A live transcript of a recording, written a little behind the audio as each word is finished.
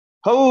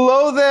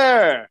Hello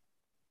there.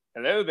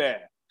 Hello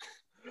there.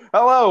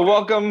 Hello.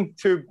 Welcome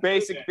to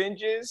Basic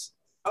Binges,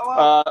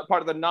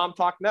 part of the Nom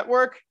Talk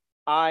Network.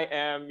 I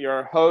am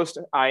your host.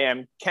 I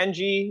am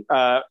Kenji.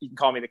 You can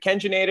call me the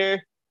Kenjinator.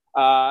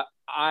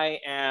 I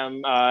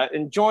am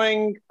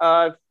enjoying,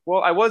 I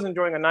was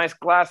enjoying a nice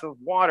glass of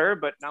water,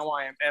 but now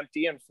I am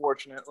empty,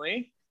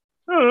 unfortunately.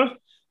 I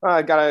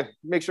gotta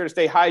make sure to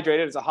stay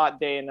hydrated. It's a hot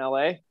day in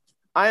LA.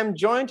 I am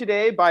joined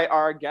today by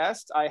our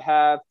guest. I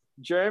have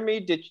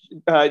Jeromy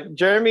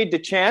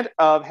DeChant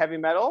of Heavy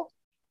Metal.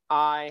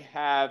 I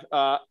have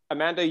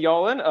Amanda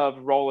Yollin of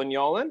Rollin'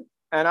 Yollin.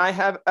 And I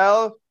have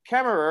Elle,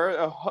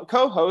 Kammerer, a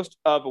co-host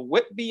of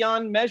Whip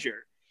Beyond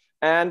Measure.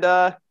 And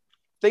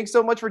thanks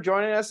so much for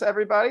joining us,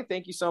 everybody.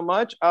 Thank you so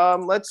much.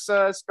 Let's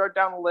start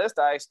down the list.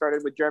 I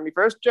started with Jeromy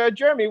first.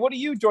 Jeromy, what are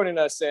you joining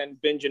us and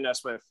binging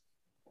us with?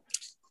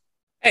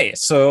 Hey,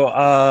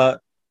 I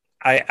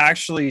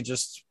actually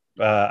just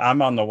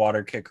I'm on the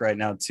water kick right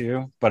now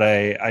too, but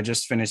I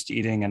just finished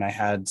eating and I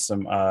had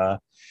some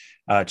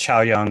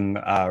chow yung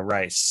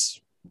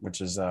rice, which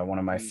is one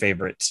of my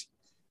favorite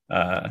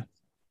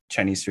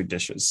Chinese food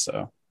dishes.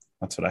 So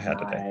that's what I had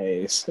today.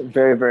 Nice.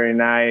 Very, very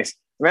nice.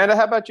 Amanda,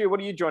 how about you? What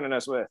are you joining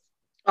us with?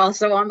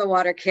 Also on the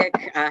water kick.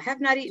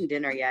 Have not eaten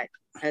dinner yet,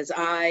 as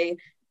I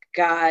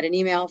got an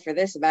email for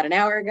this about an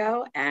hour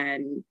ago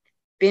and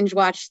binge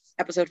watched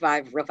episode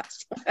 5 real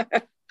fast.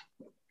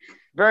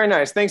 Very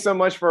nice. Thanks so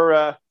much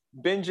for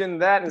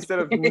binging that instead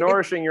of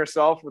nourishing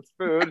yourself with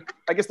food.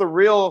 I guess the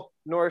real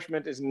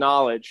nourishment is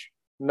knowledge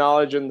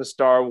in the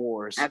Star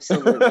Wars.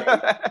 Absolutely.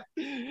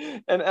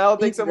 And Elle,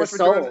 thanks so much for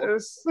joining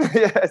us.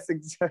 Yes,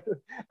 exactly.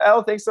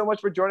 Elle, thanks so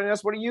much for joining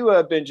us. What are you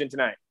binging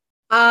tonight?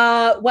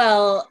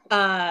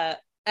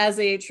 As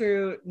a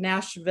true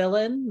Nashville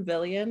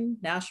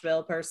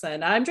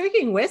person, I'm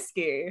drinking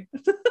whiskey.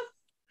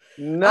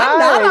 Nice. I'm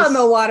not on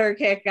the water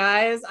kick,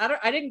 guys.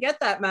 I didn't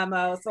get that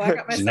memo, so I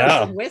got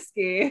myself some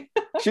whiskey.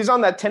 She's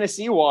on that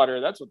Tennessee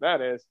water. That's what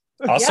that is.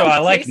 Also, I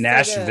like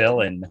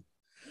Nashvillean.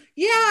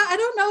 Yeah, I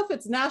don't know if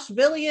it's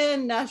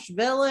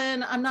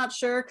Nashvillean. I'm not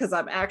sure because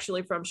I'm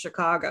actually from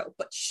Chicago,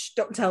 but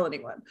don't tell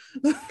anyone.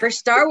 For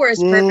Star Wars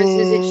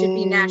purposes, it should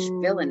be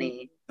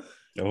Nashville-y.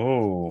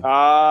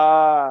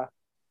 Oh.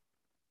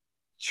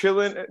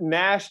 Chillin'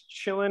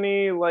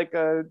 like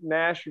a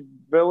Nash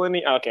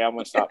villainy. Okay, I'm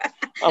gonna stop.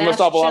 I'm gonna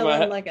stop while I'm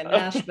ahead. Like a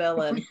Nash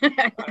villain.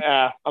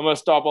 Yeah, I'm gonna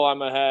stop while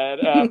I'm ahead.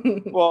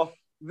 Well,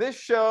 this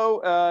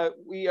show,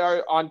 we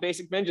are on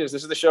Basic Binges.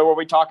 This is the show where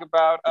we talk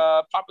about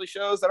popular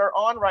shows that are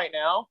on right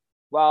now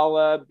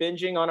while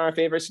binging on our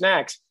favorite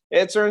snacks.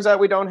 It turns out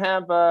we don't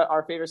have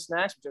our favorite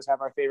snacks. We just have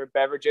our favorite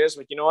beverages.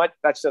 But you know what?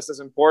 That's just as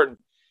important.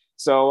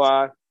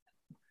 So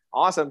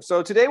awesome.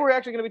 So today we're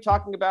actually going to be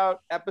talking about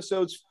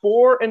episodes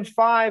 4 and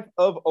 5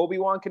 of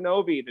Obi-Wan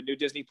Kenobi, the new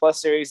Disney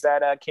Plus series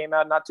that came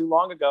out not too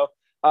long ago.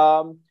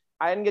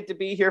 I didn't get to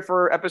be here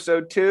for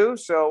episode 2,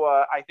 so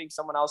I think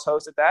someone else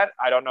hosted that.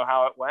 I don't know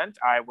how it went.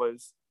 I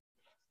was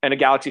in a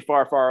galaxy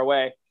far, far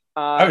away.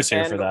 I was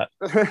here for that.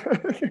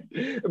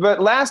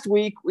 But last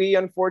week, we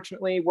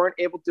unfortunately weren't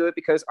able to do it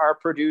because our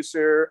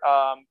producer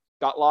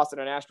got lost in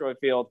an asteroid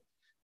field.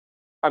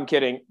 I'm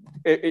kidding.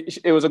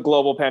 It was a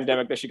global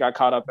pandemic that she got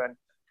caught up in.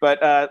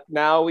 But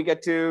now we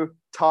get to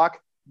talk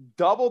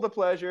double the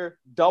pleasure,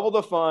 double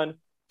the fun,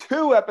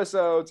 2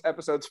 episodes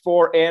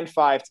 4 and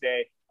 5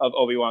 today of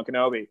Obi-Wan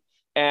Kenobi.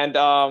 And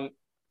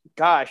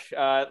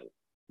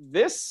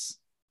this,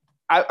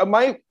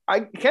 can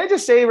I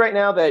just say right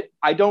now that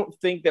I don't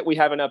think that we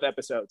have enough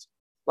episodes.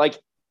 Like,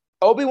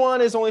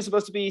 Obi-Wan is only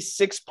supposed to be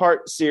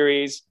 6-part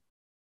series,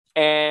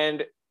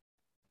 and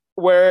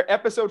where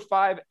episode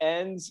 5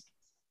 ends,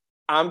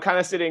 I'm kind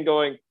of sitting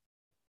going,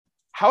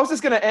 how is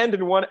this going to end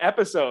in 1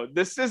 episode?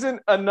 This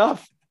isn't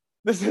enough.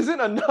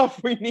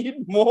 We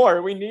need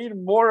more. We need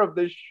more of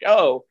this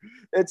show.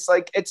 It's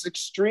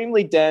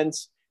extremely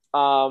dense.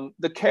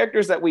 The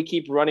characters that we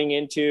keep running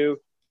into,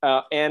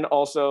 and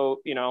also,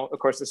 of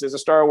course, this is a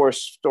Star Wars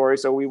story,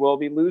 so we will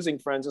be losing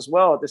friends as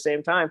well at the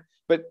same time.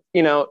 But,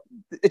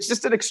 it's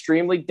just an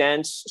extremely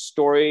dense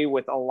story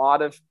with a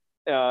lot of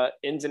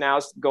ins and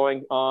outs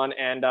going on.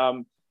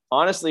 And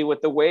honestly,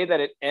 with the way that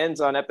it ends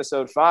on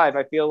episode 5,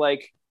 I feel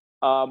like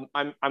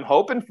I'm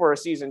hoping for a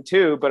season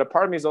 2, but a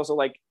part of me is also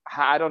like,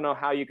 I don't know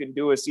how you can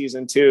do a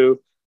season 2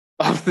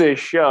 of this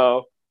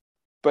show,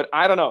 but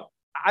I don't know.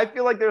 I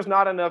feel like there's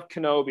not enough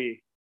Kenobi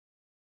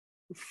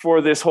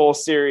for this whole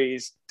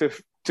series to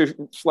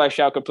flesh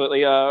out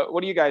completely.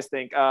 What do you guys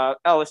think? Elle,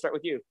 let's start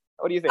with you.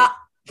 What do you think?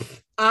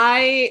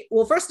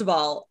 First of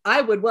all, I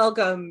would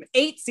welcome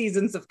 8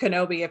 seasons of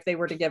Kenobi if they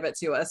were to give it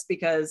to us,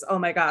 because, oh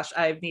my gosh,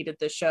 I've needed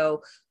this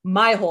show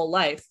my whole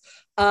life.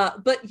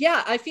 But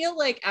yeah, I feel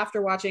like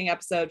after watching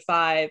episode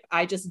 5,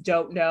 I just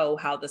don't know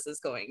how this is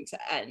going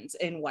to end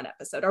in 1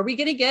 episode. Are we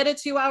going to get a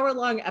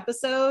 2-hour-long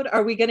episode?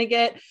 Are we going to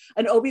get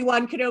an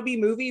Obi-Wan Kenobi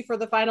movie for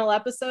the final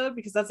episode?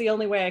 Because that's the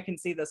only way I can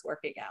see this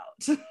working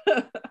out.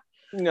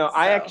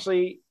 I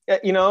actually,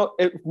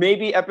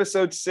 maybe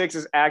episode 6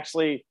 is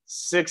actually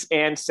 6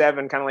 and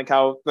 7, kind of like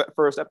how the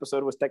first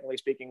episode was technically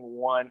speaking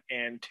 1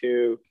 and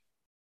 2.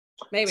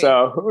 Maybe.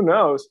 So who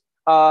knows?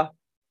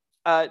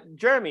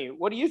 Jeromy,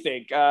 what do you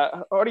think?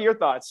 What are your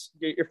thoughts?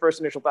 Your first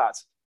initial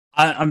thoughts?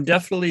 I'm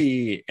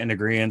definitely in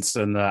agreement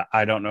in that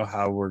I don't know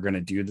how we're going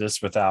to do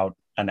this without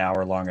an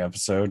hour-long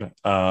episode.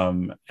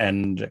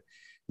 And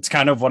it's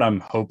kind of what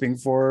I'm hoping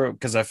for,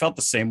 because I felt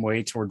the same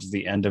way towards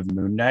the end of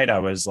Moon Knight. I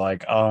was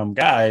like,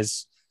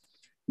 guys,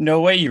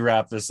 no way you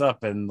wrap this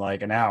up in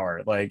like an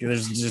hour. Like,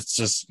 there's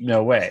just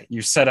no way.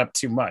 You set up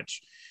too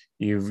much.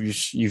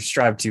 You've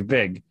strived too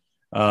big.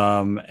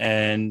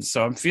 And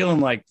so I'm feeling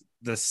like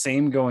the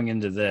same going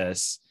into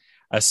this,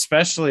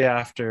 especially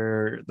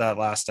after that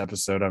last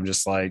episode. I'm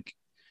just like,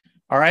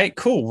 all right,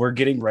 cool. We're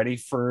getting ready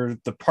for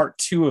the part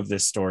 2 of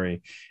this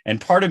story.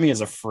 And part of me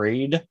is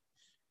afraid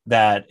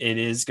that it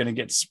is going to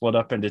get split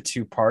up into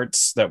 2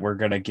 parts, that we're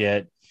going to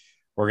get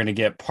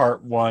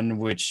part 1,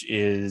 which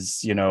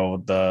is, you know,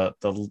 the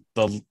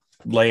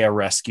Leia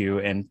rescue,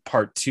 and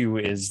part 2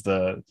 is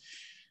the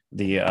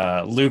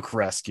Luke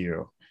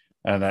rescue.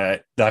 And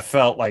I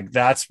felt like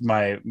that's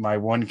my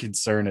one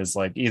concern, is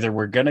like, either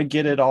we're going to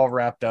get it all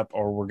wrapped up,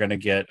 or we're going to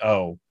get,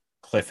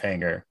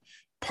 cliffhanger,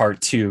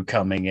 part 2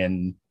 coming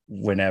in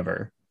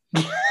whenever.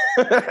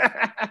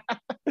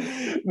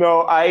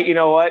 No, you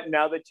know what?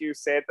 Now that you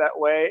say it that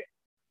way,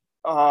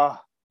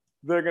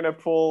 they're gonna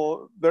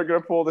pull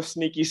the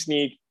sneaky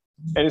sneak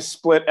and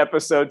split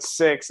episode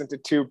 6 into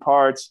 2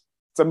 parts.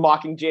 It's a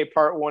Mockingjay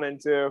part 1 and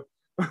 2.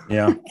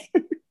 Yeah.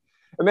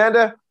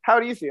 Amanda, how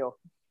do you feel?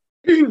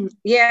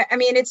 Yeah, I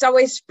mean, it's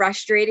always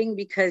frustrating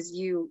because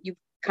you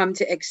come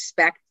to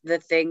expect the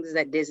things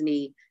that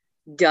Disney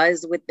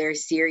does with their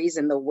series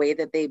and the way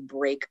that they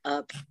break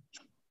up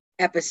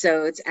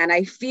episodes. And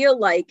I feel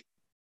like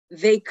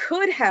they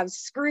could have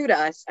screwed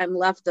us and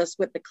left us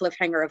with the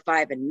cliffhanger of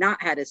 5 and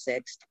not had a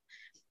 6th,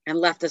 and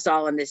left us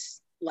all in this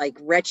like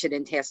wretched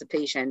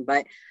anticipation.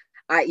 But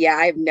I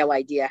have no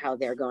idea how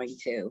they're going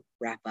to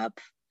wrap up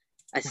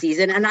a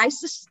season. And I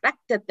suspect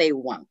that they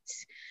won't.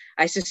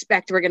 I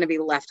suspect we're going to be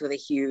left with a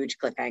huge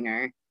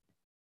cliffhanger.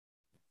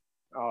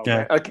 Oh,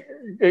 yeah. Okay.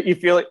 You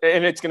feel it,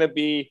 and it's going to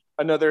be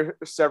another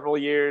several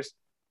years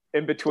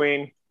in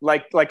between,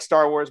 like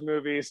Star Wars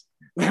movies.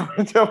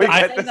 Don't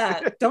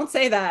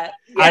say that.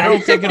 Yeah. I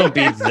don't think it'll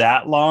be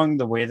that long,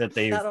 the way that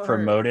they've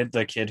promoted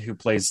the kid who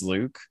plays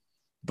Luke,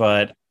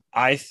 but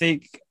I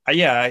think,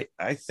 I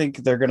think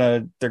they're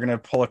gonna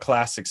pull a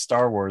classic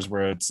Star Wars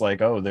where it's like,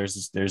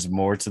 there's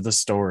more to the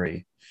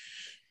story.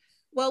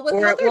 Well, with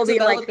how they're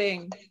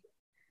developing,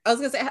 I was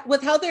gonna say,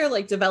 with how they're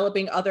like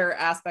developing other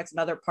aspects and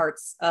other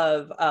parts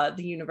of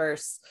the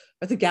universe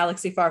or the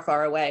galaxy far,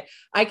 far away,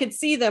 I could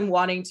see them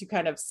wanting to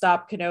kind of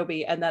stop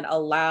Kenobi and then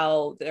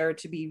allow there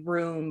to be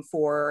room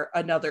for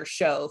another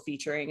show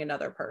featuring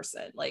another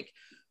person, like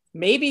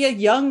maybe a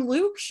young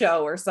Luke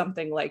show or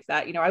something like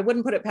that. You know, I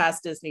wouldn't put it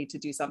past Disney to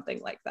do something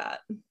like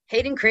that.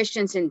 Hayden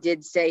Christensen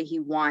did say he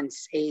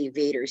wants a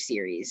Vader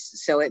series,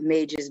 so it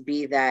may just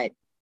be that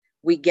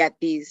we get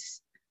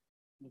these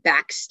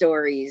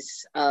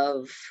backstories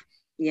of,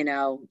 you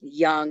know,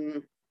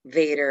 young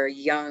Vader,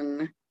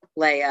 young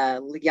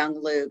Leia, young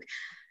Luke.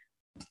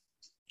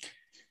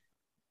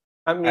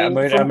 I mean, I'm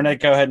going to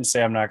go ahead and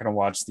say I'm not going to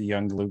watch the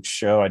young Luke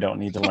show. I don't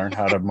need to learn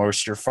how to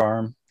moisture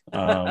farm.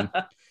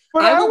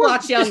 But I will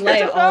watch young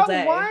Leia all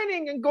day.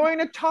 Whining and going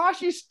to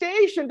Tashi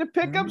Station to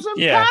pick up some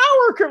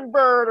power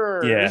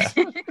converters.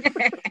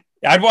 Yeah.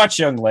 I'd watch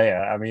young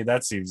Leia. I mean,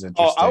 that seems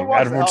interesting.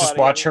 I'd just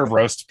watch her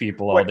roast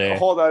people all day.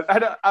 Hold on.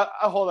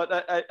 Hold on.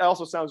 That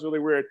also sounds really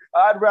weird.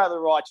 I'd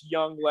rather watch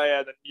young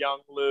Leia than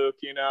young Luke,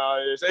 you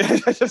know.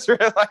 I just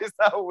realized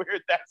how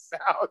weird that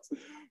sounds.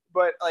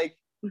 But, like,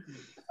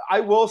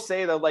 I will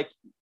say, though,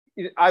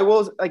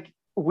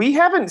 we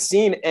haven't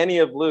seen any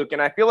of Luke,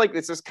 and I feel like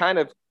this is kind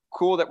of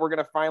cool that we're going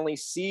to finally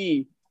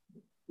see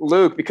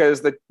Luke,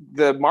 because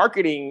the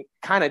marketing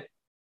kind of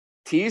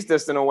teased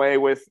us in a way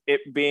with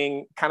it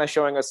being kind of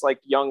showing us like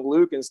young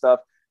Luke and stuff,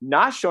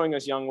 not showing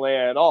us young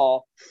Leia at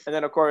all. And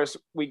then of course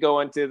we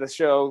go into the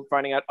show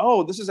finding out,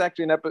 this is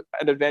actually an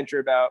adventure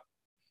about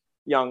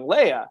young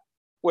Leia,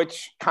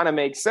 which kind of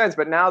makes sense.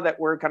 But now that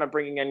we're kind of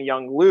bringing in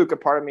young Luke, a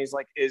part of me is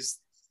like, is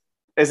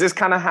this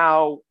kind of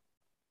how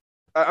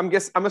I'm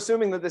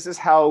assuming that this is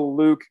how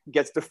Luke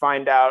gets to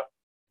find out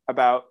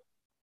about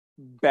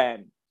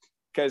Ben,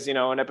 because, you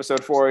know, in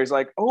episode 4 he's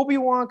like,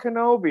 Obi-Wan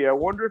Kenobi, I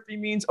wonder if he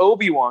means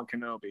Obi-Wan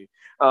Kenobi.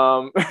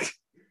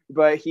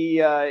 But he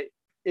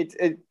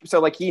so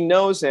like he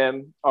knows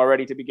him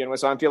already to begin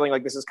with, so I'm feeling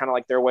like this is kind of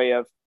like their way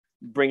of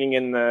bringing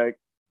in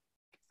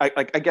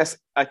I guess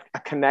a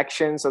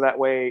connection, so that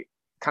way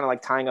kind of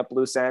like tying up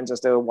loose ends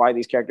as to why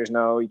these characters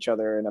know each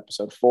other in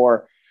episode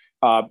 4.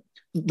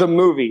 The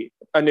movie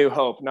A New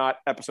Hope, not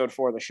episode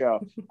 4 of the show.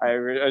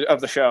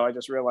 I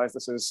just realized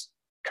this is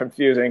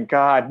confusing.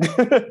 God.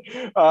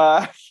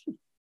 I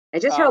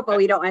just hope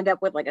we don't end up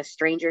with like a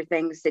Stranger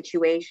Things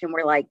situation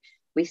where like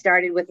we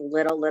started with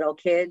little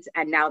kids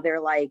and now they're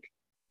like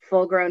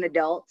full grown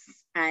adults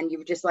and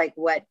you're just like,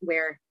 what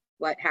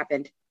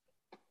happened?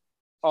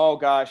 Oh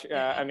gosh.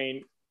 I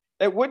mean,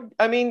 it would,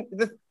 I mean,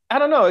 I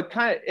don't know. It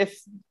kind of,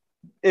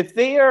 if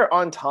they are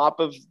on top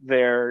of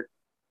their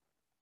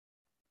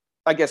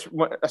I guess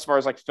as far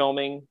as like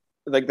filming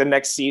like the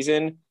next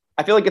season,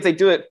 I feel like if they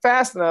do it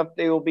fast enough,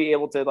 they will be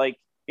able to like,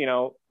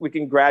 we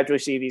can gradually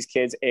see these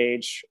kids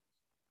age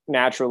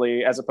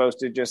naturally, as opposed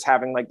to just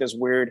having like this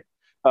weird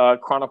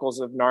Chronicles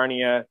of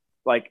Narnia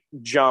like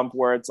jump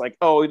where it's like,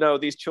 oh no,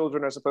 these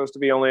children are supposed to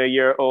be only a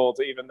year old,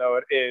 even though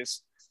it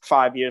is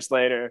 5 years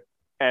later,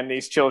 and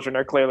these children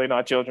are clearly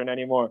not children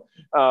anymore.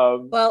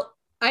 Well,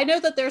 I know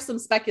that there's some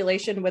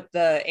speculation with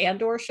the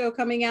Andor show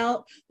coming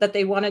out that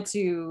they wanted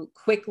to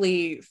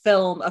quickly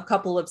film a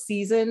couple of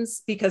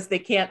seasons because they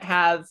can't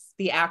have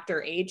the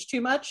actor age too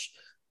much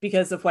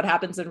because of what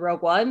happens in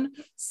Rogue One.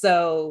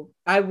 So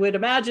I would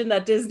imagine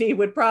that Disney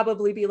would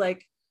probably be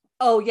like,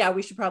 oh yeah,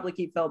 we should probably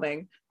keep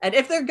filming. And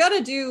if they're going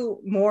to do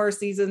more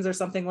seasons or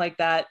something like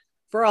that,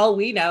 for all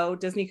we know,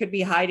 Disney could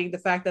be hiding the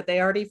fact that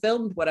they already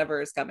filmed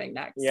whatever is coming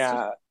next.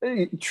 Yeah,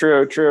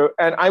 true.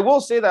 And I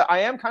will say that I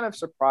am kind of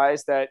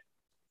surprised that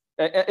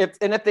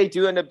if they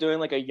do end up doing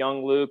like a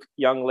young Luke,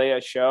 young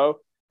Leia show,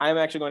 I'm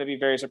actually going to be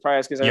very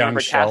surprised because I young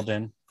remember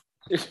Sheldon.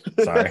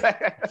 Sorry.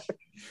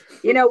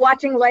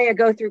 Watching Leia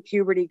go through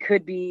puberty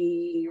could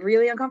be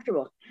really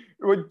uncomfortable.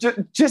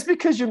 Just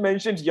because you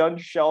mentioned young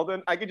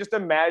Sheldon, I could just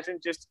imagine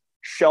just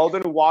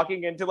Sheldon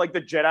walking into like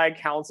the Jedi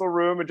Council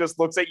room and just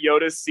looks at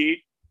Yoda's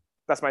seat.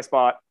 That's my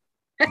spot.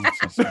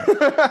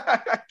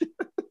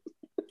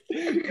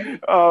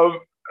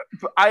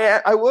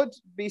 I would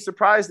be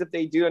surprised if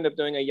they do end up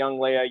doing a young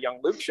Leia, young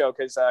Luke show,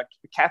 because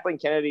Kathleen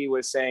Kennedy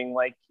was saying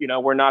like,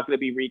 we're not going to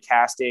be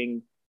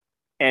recasting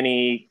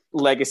any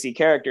legacy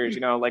characters,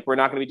 like we're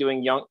not going to be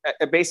doing young.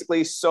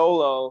 Basically,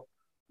 Solo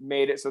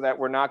made it so that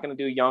we're not going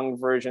to do young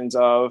versions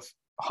of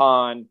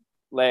Han,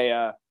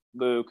 Leia,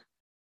 Luke,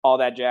 all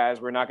that jazz.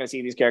 We're not going to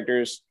see these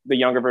characters, the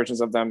younger versions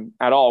of them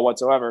at all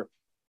whatsoever.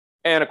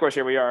 And of course,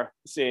 here we are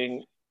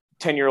seeing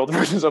 10-year-old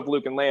versions of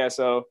Luke and Leia.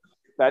 So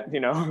that,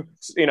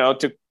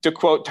 to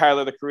quote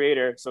Tyler, the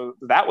creator. So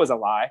that was a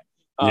lie.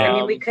 I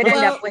mean, we could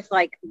end up with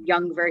like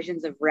young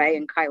versions of Rey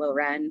and Kylo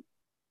Ren.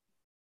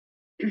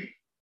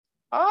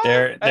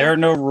 There are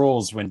no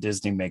rules when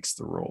Disney makes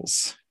the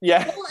rules.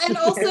 Yeah. Well, and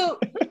also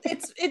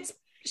it's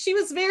she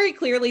was very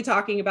clearly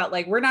talking about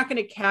like, we're not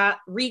going to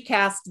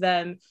recast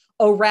them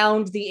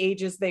around the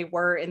ages they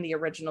were in the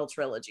original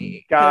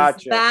trilogy.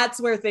 Gotcha.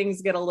 That's where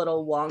things get a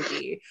little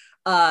wonky.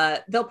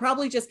 They'll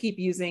probably just keep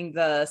using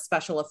the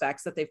special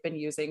effects that they've been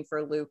using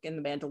for Luke in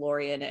The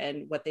Mandalorian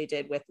and what they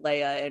did with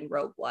Leia in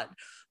Rogue One.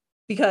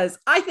 Because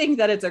I think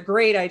that it's a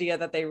great idea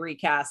that they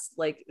recast,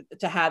 like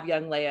to have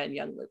young Leia and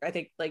young Luke. I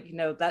think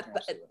that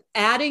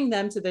adding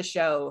them to the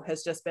show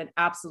has just been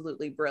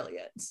absolutely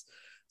brilliant.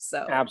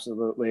 So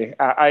absolutely.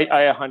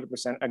 I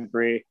 100%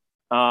 agree.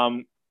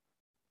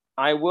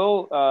 I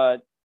will,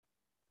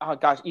 oh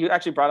gosh, you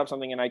actually brought up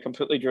something and I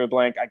completely drew a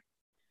blank.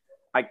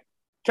 I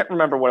can't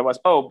remember what it was.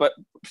 Oh, but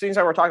since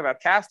we're talking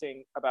about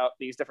casting about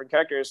these different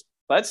characters,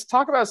 let's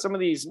talk about some of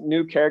these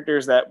new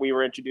characters that we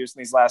were introduced in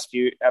these last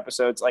few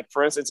episodes. Like,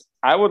 for instance,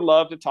 I would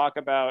love to talk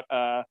about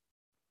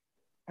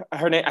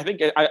her name. I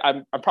think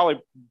I'm probably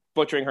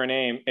butchering her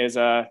name. Is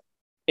Indira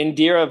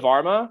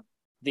Varma,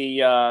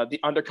 the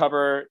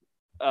undercover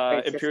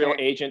Imperial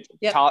agent.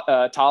 Yep.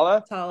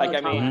 Tala. Like,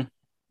 I mean,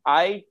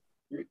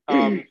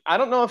 I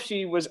don't know if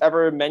she was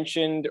ever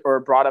mentioned or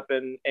brought up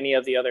in any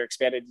of the other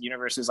expanded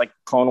universes like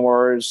Clone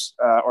Wars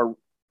or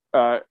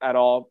at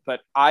all, but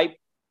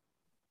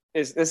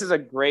this is a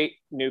great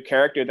new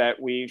character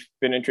that we've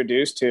been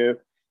introduced to,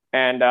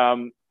 and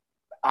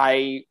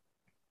I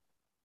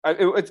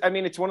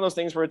mean, it's one of those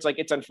things where it's like,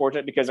 it's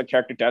unfortunate because a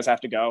character does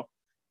have to go,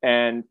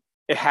 and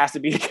it has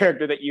to be a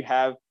character that you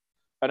have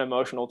an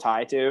emotional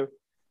tie to.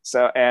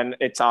 So, and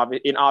it's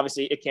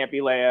obviously it can't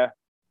be Leia,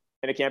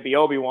 and it can't be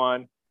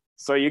Obi-Wan.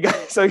 So you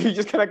just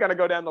kind of gotta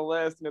go down the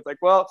list, and it's like,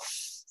 well,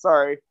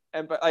 sorry.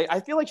 But I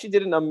feel like she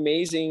did an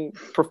amazing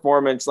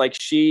performance. Like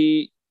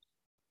she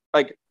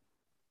kind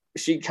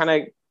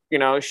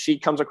of, she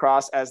comes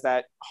across as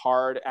that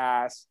hard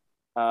ass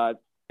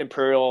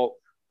Imperial,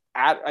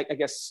 I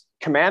guess,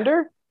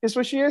 commander is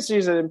what she is.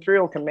 She's an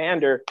Imperial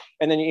commander,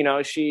 and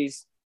then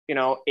she's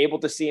able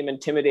to seem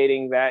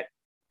intimidating, that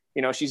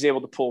she's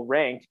able to pull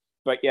rank,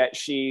 but yet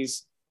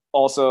she's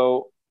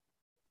also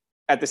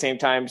at the same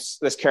time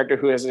this character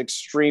who has an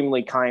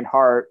extremely kind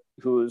heart,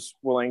 who's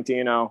willing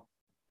to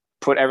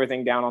put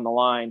everything down on the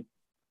line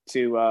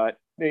to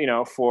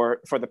for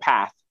the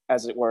path,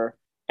 as it were.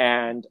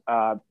 And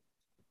I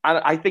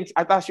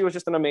thought she was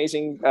just an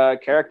amazing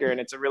character, and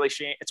it's a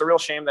real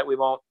shame that we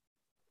won't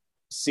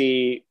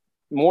see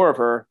more of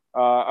her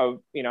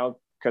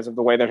because of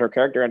the way that her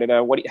character ended.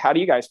 How do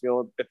you guys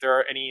feel if there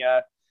are any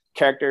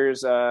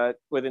characters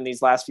within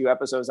these last few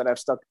episodes that have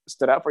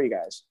stood out for you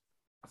guys?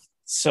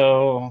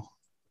 So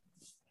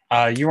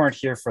you weren't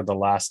here for the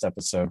last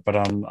episode, but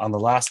on the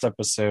last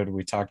episode,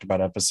 we talked about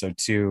episode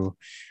 2,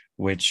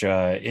 which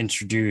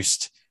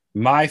introduced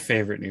my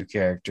favorite new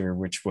character,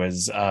 which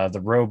was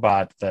the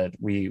robot that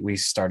we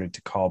started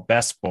to call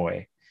Best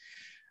Boy,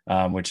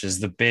 which is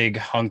the big,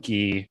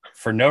 hunky,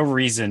 for no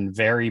reason,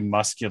 very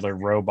muscular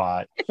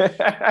robot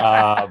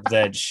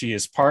that she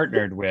is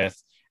partnered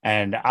with.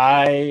 And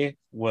I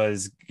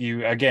was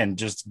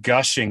just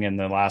gushing in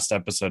the last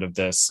episode of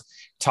this,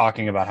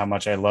 talking about how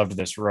much I loved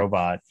this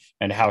robot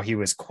and how he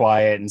was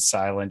quiet and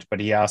silent, but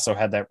he also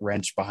had that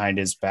wrench behind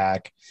his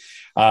back.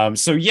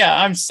 So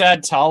yeah, I'm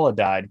sad Tala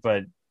died,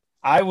 but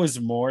I was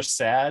more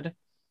sad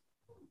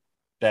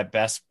that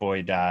Best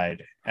Boy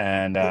died.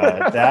 And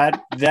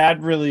that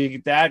really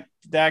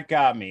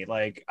got me.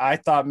 Like, I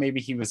thought maybe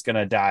he was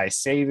gonna die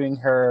saving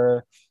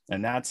her,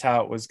 and that's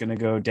how it was gonna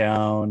go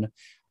down.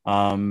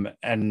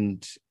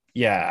 And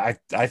yeah,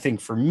 I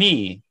think for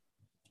me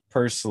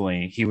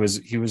personally, he was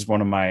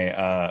one of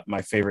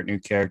my favorite new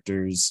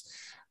characters.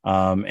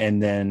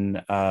 And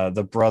then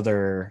the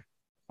brother,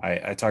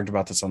 I talked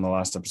about this on the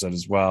last episode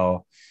as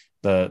well.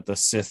 The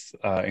Sith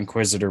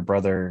Inquisitor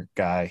brother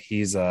guy,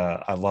 he's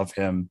I love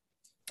him.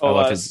 I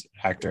love his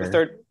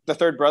actor. The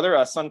third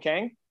brother, Sun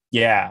Kang.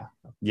 Yeah.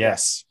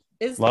 Yes.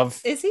 Is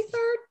he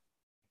third?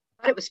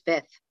 I thought it was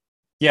fifth.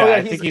 Yeah,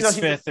 I think he's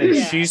fifth, and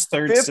she's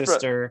third fifth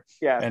sister.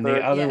 And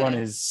third, the other one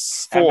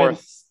is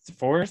fourth.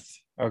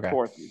 Okay.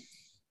 Fourth.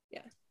 Yeah.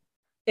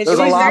 She's There's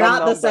a lot of not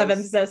the numbers.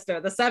 seventh sister.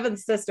 The seventh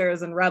sister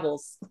is in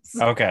Rebels.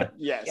 Okay.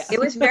 Yes. Yeah. It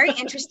was very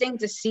interesting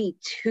to see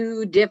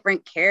two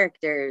different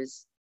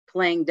characters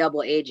playing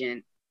double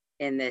agent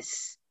in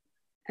this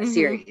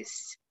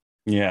series.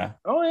 Yeah.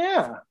 Oh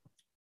yeah.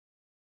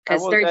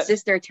 Because third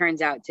sister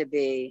turns out to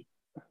be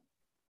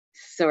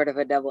sort of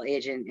a double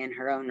agent in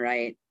her own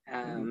right.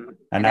 And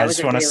I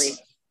just want to.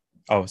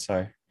 Oh,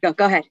 sorry. Go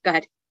ahead.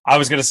 I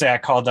was going to say I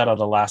called that on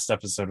the last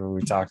episode where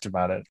we talked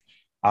about it.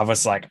 I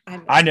was like,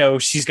 I know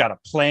she's got a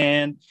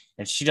plan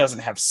and she doesn't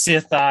have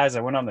Sith eyes.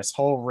 I went on this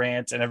whole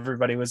rant and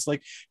everybody was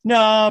like,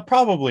 no,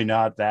 probably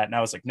not that. And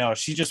I was like, no,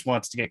 she just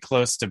wants to get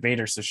close to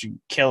Vader so she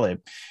can kill him.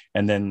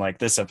 And then like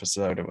this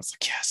episode, it was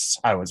like, yes,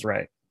 I was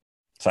right.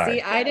 Sorry.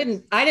 See, I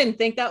didn't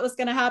think that was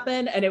going to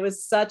happen, and it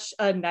was such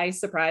a nice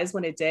surprise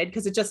when it did,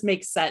 because it just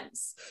makes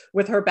sense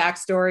with her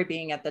backstory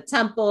being at the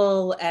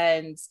temple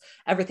and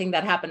everything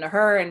that happened to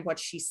her and what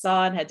she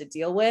saw and had to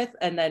deal with,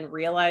 and then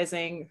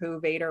realizing who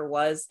Vader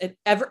was.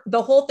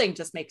 The whole thing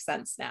just makes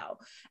sense now,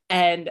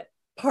 and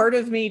part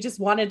of me just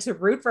wanted to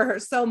root for her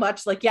so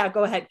much. Like, yeah,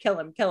 go ahead, kill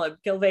him,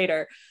 kill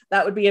Vader.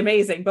 That would be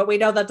amazing. But we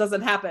know that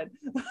doesn't happen.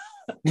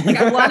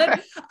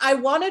 Like, I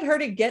wanted her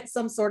to get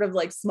some sort of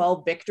like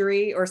small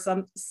victory or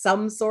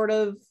some sort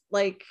of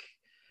like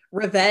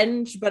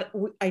revenge, but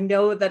I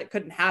know that it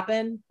couldn't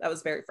happen. That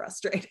was very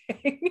frustrating.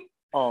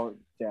 Oh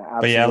yeah, absolutely.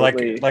 But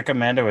yeah, like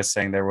Amanda was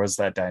saying, there was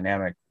that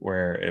dynamic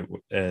where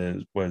there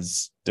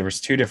was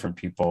two different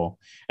people,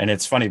 and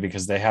it's funny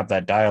because they have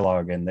that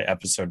dialogue in the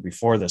episode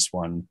before this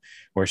one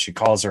where she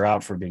calls her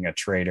out for being a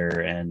traitor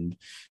and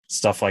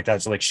stuff like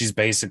that. So like she's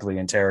basically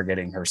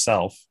interrogating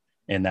herself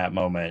in that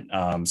moment.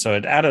 So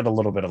it added a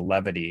little bit of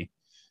levity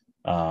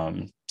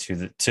to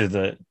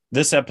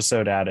this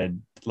episode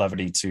added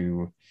levity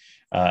to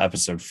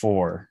episode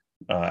 4,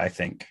 I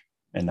think,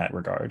 in that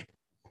regard.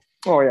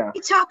 Oh yeah. We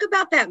talk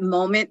about that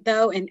moment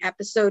though in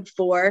episode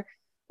 4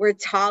 where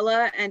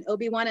Tala and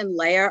Obi-Wan and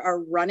Leia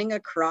are running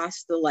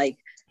across the like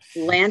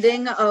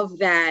landing of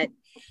that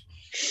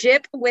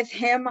ship with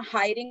him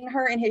hiding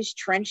her in his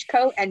trench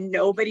coat and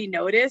nobody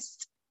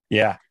noticed.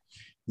 Yeah.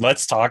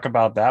 Let's talk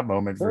about that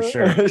moment for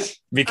sure,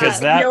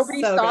 because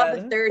nobody so saw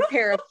good. the third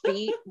pair of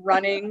feet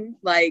running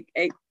like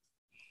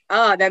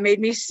that made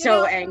me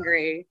so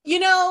angry. You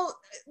know,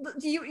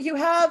 you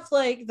have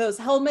like those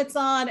helmets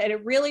on and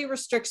it really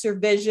restricts your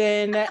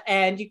vision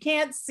and you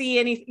can't see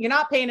anything. You're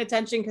not paying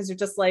attention because you're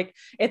just like,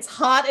 it's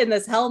hot in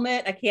this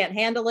helmet. I can't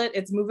handle it.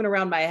 It's moving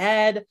around my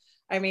head.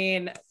 I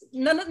mean,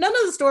 none of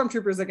the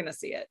stormtroopers are going to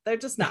see it. They're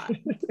just not.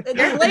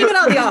 They're blaming it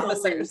on the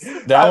officers.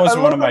 That was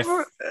one of my...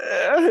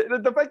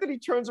 The fact that he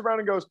turns around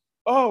and goes,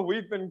 oh,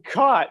 we've been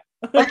caught.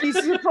 Like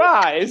he's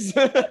surprised.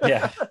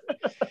 Yeah.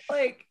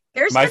 Like,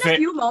 there's been a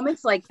few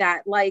moments like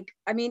that. Like,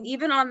 I mean,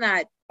 even on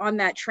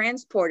that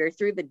transporter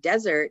through the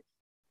desert,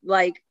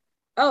 like,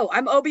 oh,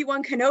 I'm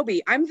Obi-Wan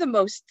Kenobi. I'm the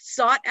most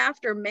sought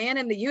after man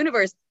in the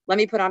universe. Let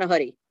me put on a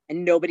hoodie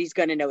and nobody's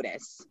going to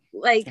notice.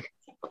 Like,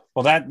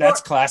 well,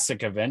 that's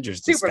classic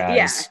Avengers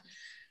disguise.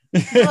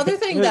 The other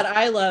thing that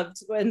I loved,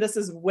 and this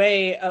is a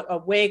way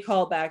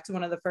callback to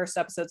one of the first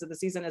episodes of the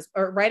season, is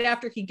right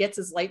after he gets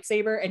his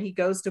lightsaber and he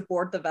goes to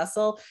board the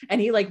vessel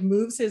and he like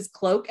moves his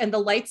cloak and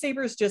the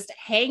lightsaber is just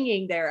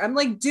hanging there. I'm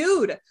like,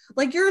 dude,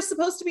 like you're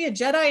supposed to be a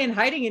Jedi in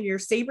hiding and your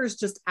saber's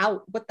just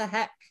out. What the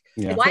heck?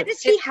 Yeah. Why does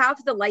he have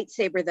the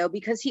lightsaber though?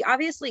 Because he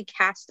obviously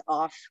cast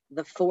off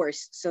the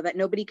Force so that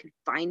nobody could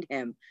find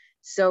him.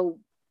 So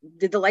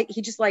did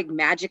he just like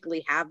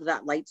magically have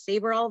that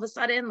lightsaber all of a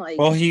sudden? Like,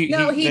 well, he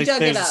dug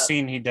it up. A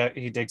scene he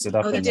digs it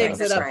up. He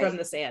digs it up from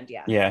the sand.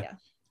 Yeah.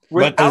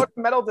 Without a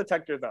metal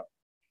detector though.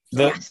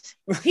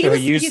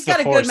 He's got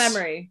a good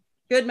memory.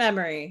 Good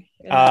memory.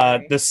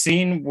 The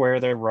scene where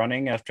they're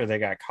running after they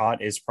got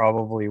caught is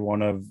probably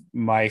one of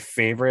my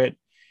favorite,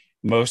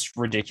 most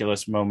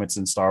ridiculous moments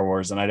in Star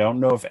Wars, and I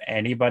don't know if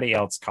anybody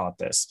else caught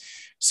this.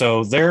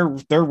 So they're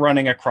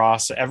running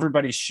across,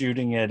 everybody's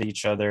shooting at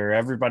each other,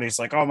 everybody's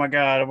like, oh my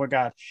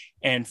god,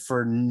 and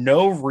for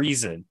no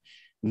reason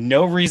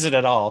No reason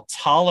at all.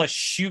 Tala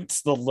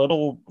shoots the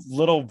little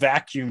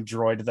vacuum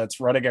droid that's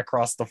running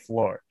across the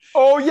floor.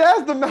 Oh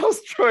yes, the mouse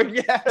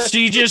droid. Yes.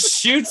 She just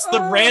shoots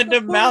the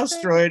random mouse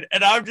droid,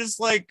 and I'm just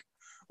like,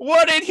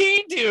 what did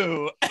he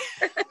do?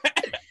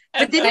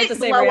 But didn't it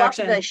blow up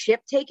the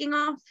ship taking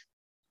off?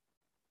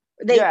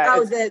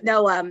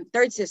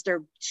 Third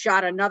sister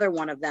shot another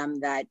one of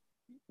them that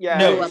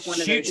blew up one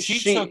of those.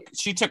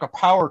 She took a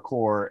power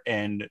core,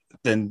 and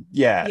then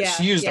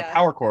she used a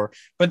power core.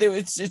 But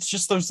it's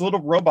just those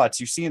little robots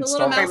you see in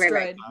Star Wars.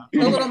 The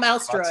little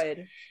mouse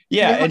droid.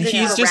 Yeah, and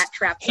he's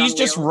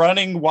just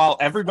running while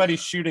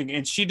everybody's shooting,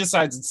 and she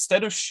decides,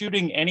 instead of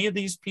shooting any of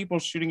these people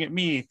shooting at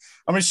me,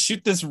 I'm gonna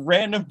shoot this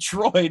random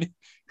droid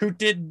who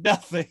did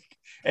nothing.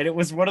 And it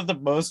was one of the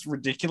most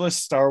ridiculous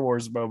Star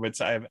Wars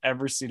moments I have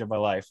ever seen in my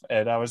life.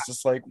 And I was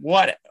just like,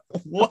 what?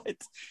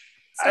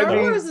 Star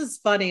Wars is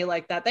funny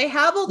like that. They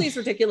have all these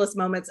ridiculous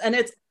moments, and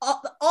it's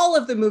all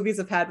of the movies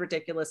have had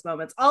ridiculous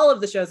moments. All of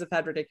the shows have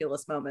had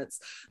ridiculous moments.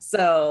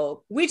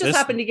 So we just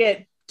happen to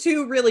get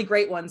two really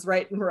great ones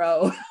right in a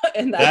row.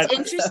 And that's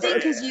interesting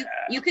because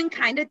you can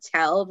kind of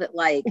tell that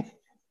like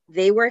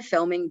they were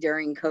filming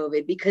during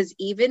COVID, because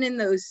even in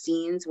those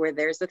scenes where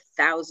there's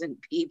 1,000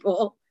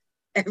 people,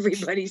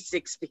 everybody's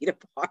 6 feet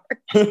apart.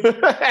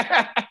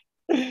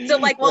 So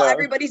like while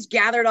everybody's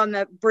gathered on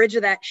the bridge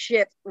of that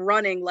ship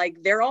running,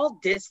 like they're all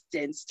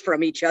distanced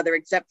from each other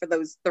except for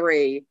those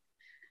three.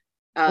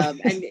 And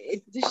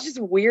there's just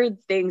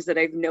weird things that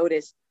I've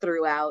noticed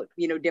throughout,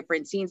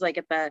 different scenes,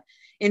 like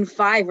in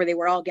 5 where they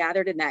were all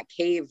gathered in that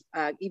cave,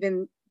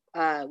 even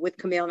with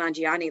Kumail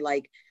Nanjiani,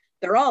 like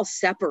they're all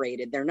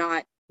separated. They're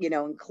not,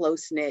 in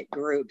close-knit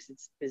groups.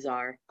 It's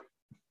bizarre.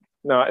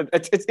 No,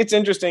 it's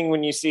interesting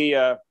when you see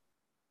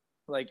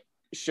like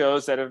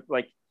shows that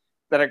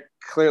have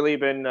clearly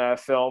been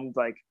filmed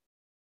like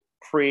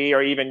pre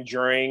or even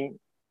during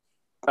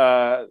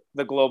the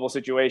global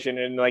situation,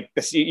 and like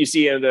you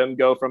see them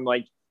go from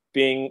like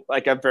being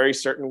like a very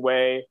certain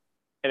way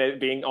and it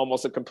being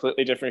almost a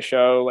completely different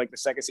show. Like the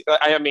second season,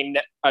 I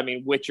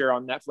mean Witcher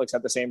on Netflix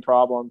had the same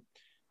problem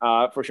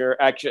for sure,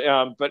 actually.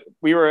 But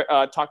we were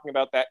talking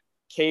about that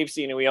cave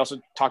scene, and we also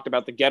talked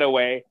about the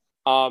getaway.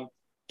 Can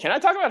I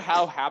talk about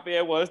how happy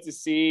I was to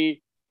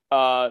see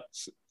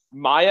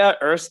Maya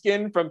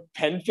Erskine from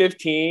Pen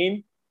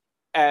 15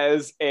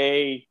 as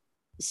a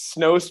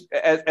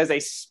as a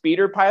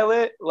speeder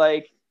pilot?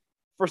 Like,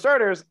 for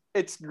starters,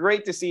 it's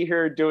great to see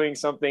her doing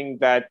something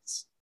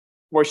that's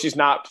where she's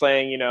not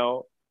playing,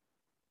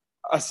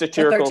 a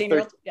satirical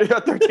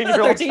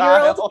 13-year-old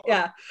child.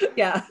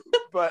 Yeah.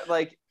 But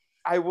like,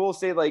 I will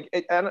say, like,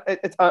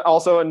 it's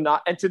also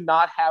not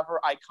have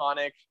her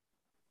iconic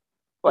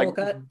like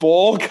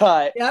bowl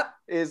cut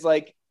is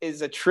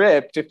a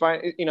trip to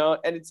find,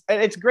 and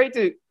it's great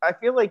to, I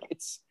feel like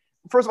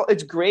first of all,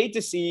 it's great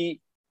to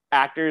see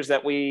actors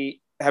that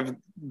we have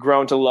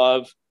grown to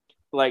love,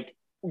 like,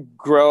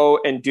 grow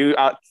and do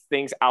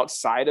things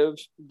outside of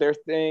their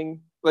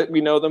thing like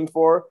we know them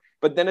for.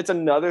 But then it's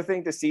another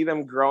thing to see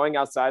them growing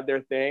outside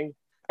their thing,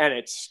 and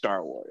it's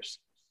Star Wars.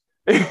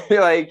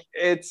 Like,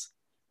 it's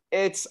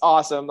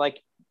awesome.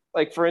 Like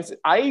for instance,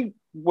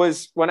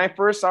 when I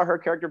first saw her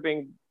character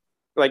being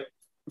like,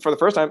 for the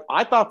first time,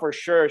 I thought for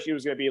sure she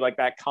was going to be like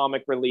that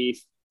comic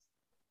relief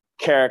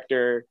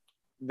character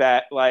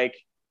that like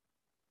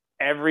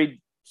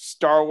every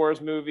Star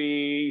Wars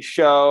movie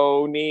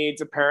show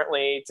needs,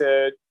 apparently,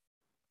 to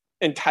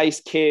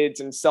entice kids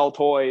and sell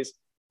toys.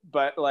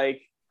 But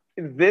like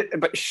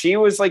but she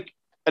was like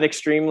an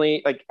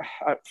extremely, like,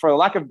 for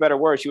lack of a better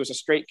word, she was a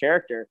straight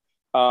character.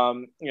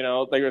 There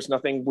was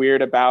nothing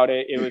weird about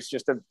it. It was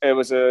just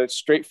a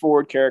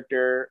straightforward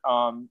character.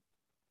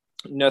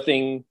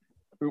 Nothing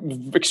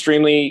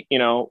extremely,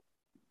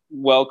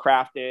 well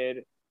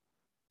crafted,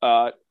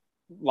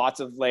 lots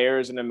of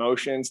layers and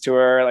emotions to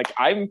her. Like,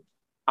 I'm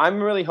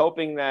really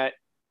hoping that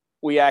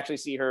we actually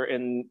see her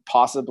in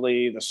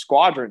possibly the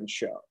Squadron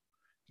show,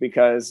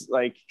 because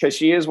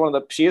she is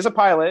a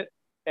pilot,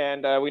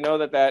 and we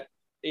know that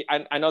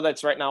I know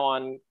that's right now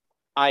on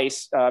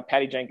ice.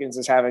 Patty Jenkins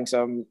is having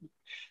some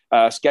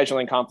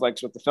scheduling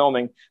conflicts with the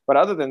filming, but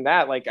other than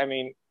that, like, I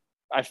mean,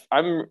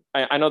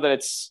 I know that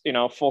it's,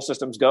 full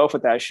systems go for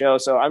that show.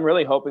 So I'm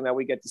really hoping that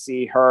we get to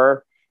see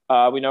her.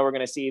 We know we're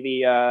going to see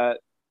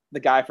the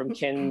guy from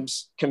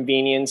Kim's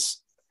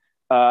Convenience.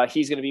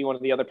 He's going to be one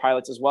of the other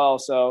pilots as well.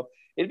 So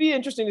it'd be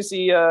interesting to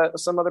see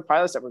some other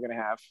pilots that we're going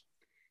to have.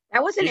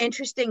 That was an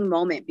interesting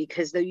moment,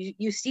 because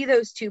you see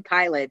those two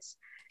pilots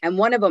and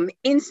one of them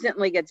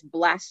instantly gets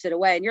blasted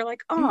away, and you're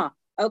like, oh,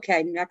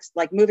 okay, next,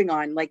 like, moving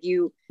on. Like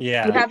you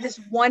have this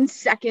 1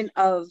 second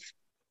of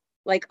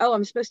like, oh,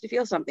 I'm supposed to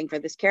feel something for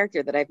this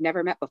character that I've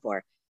never met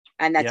before,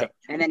 and that's it.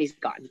 And then he's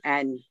gone.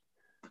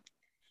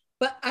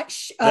 But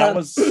that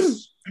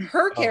was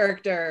her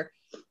character.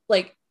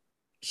 Like,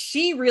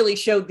 she really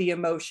showed the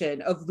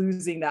emotion of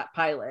losing that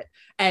pilot.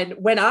 And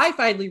when I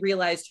finally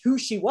realized who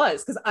she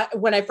was, because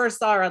when I first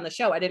saw her on the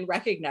show, I didn't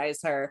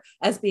recognize her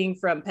as being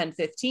from Pen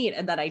 15,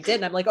 and then I did,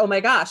 and I'm like, oh my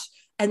gosh.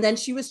 And then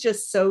she was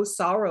just so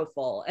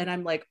sorrowful. And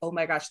I'm like, oh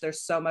my gosh,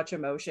 there's so much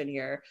emotion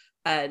here.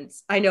 And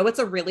I know it's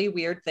a really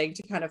weird thing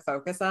to kind of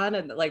focus on,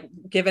 and like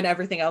given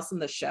everything else in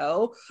the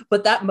show,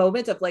 but that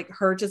moment of like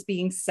her just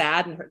being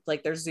sad and her,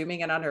 like they're zooming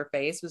in on her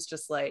face was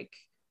just like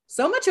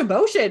so much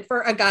emotion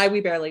for a guy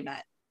we barely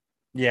met.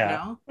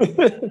 Yeah. You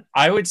know?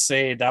 I would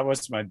say that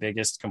was my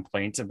biggest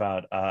complaint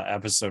about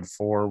episode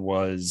 4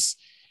 was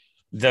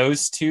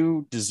those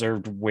two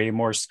deserved way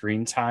more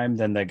screen time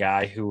than the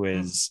guy who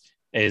is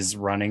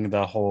running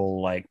the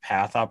whole like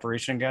path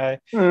operation guy.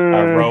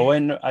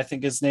 Rowan, I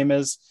think his name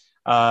is.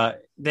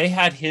 They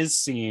had his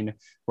scene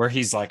where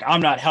he's like,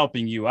 I'm not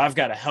helping you, I've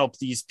got to help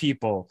these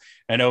people,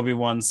 and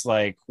Obi-Wan's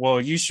like, well,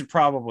 you should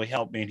probably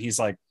help me, and he's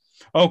like,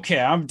 okay,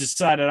 I'm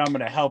decided I'm going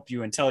to help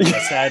you and tell you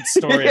a sad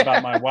story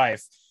about my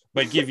wife,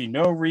 but give you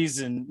no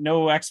reason,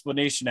 no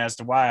explanation as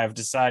to why I've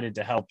decided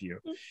to help you.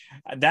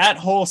 That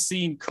whole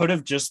scene could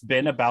have just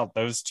been about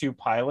those two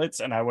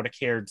pilots, and I would have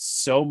cared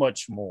so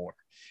much more.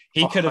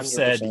 He could have 100%.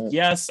 said,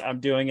 yes, I'm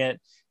doing it,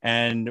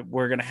 and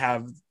we're going to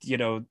have, you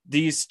know,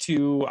 these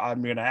two,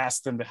 I'm going to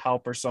ask them to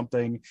help or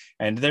something,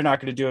 and they're not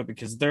going to do it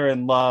because they're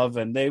in love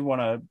and they want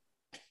to,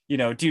 you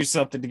know, do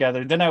something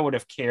together. Then I would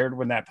have cared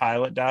when that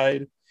pilot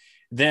died.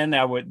 Then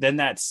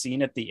that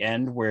scene at the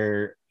end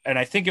where, and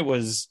I think it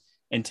was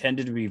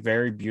intended to be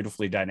very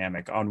beautifully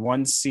dynamic. On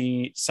one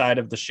side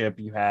of the ship,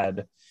 you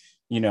had,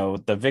 you know,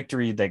 the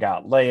victory, they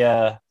got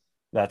Leia,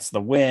 that's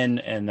the win,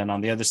 and then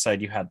on the other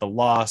side you had the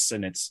loss,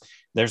 and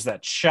there's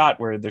that shot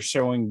where they're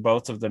showing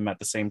both of them at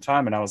the same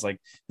time, and I was like,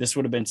 this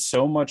would have been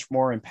so much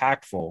more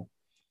impactful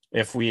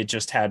if we had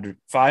just had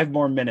 5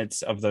 more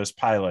minutes of those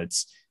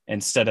pilots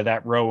instead of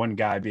that Rowan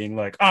guy being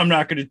like, I'm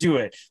not going to do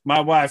it, my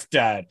wife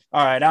died,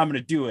 all right, I'm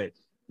going to do it,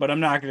 but I'm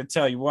not going to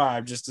tell you why,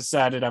 I've just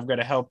decided I'm going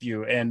to help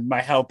you, and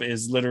my help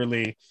is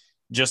literally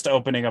just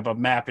opening up a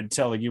map and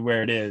telling you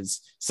where it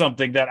is,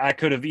 something that I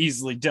could have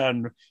easily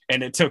done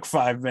and it took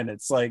 5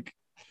 minutes. Like,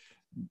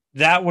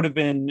 it would have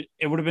been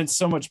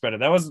so much better.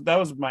 That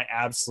was my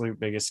absolute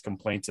biggest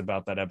complaint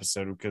about that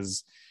episode,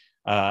 because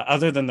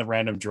other than the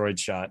random droid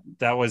shot,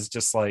 that was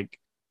just like,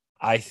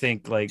 I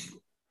think like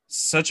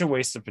such a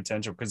waste of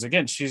potential, because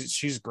again,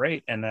 she's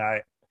great, and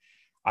I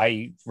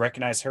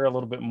recognize her a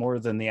little bit more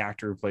than the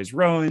actor who plays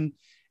Rowan,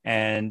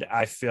 and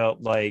I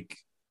felt like,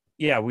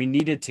 yeah, we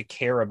needed to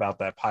care about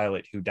that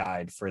pilot who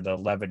died for the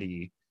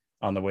levity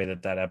on the way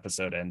that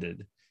episode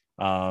ended.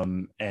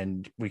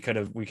 And we could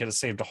have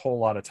saved a whole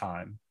lot of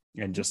time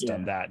and just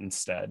done that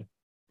instead.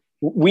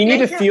 We need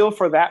to feel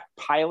for that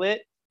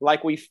pilot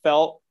like we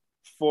felt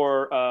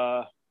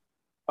for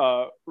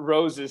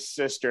Rose's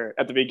sister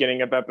at the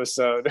beginning of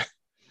episode.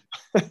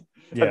 At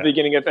the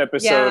beginning of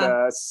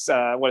episode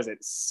what is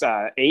it,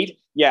 8?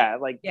 I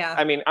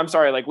mean, I'm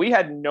sorry, like we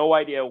had no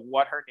idea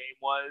what her name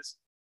was,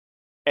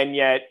 and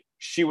yet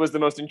she was the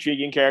most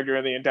intriguing character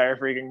in the entire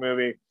freaking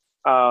movie.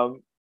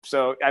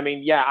 So, I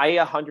mean, yeah, I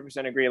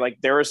 100% agree. Like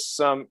there was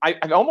some, I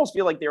almost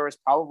feel like there was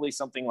probably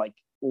something like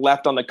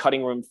left on the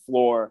cutting room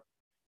floor,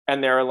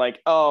 and they're like,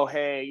 oh,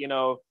 hey,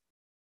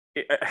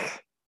 the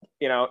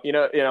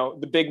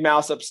big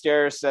mouse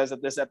upstairs says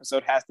that this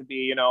episode has to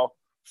be,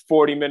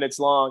 40 minutes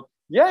long.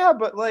 Yeah,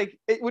 but like,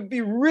 it would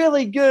be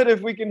really good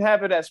if we can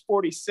have it as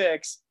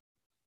 46.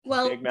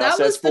 Well, big mouse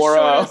says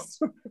 40.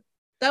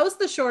 That was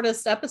the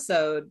shortest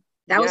episode.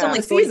 That was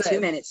only 42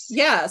 season. Minutes.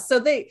 Yeah, so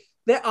they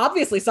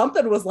obviously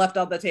something was left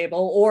on the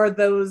table, or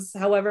those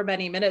however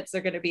many minutes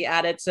are going to be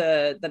added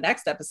to the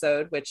next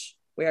episode, which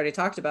we already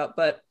talked about.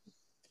 But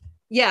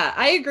yeah,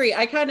 I agree.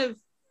 I kind of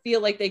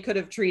feel like they could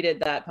have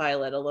treated that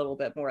pilot a little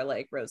bit more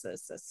like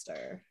Rose's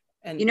sister.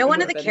 And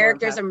one of the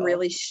characters I'm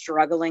really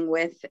struggling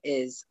with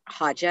is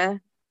Haja,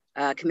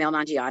 Kumail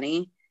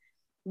Nanjiani,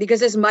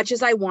 because as much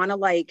as I want to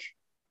like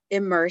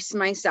immerse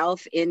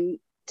myself into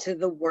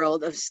the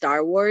world of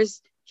Star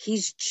Wars,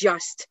 he's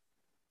just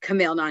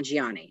Kumail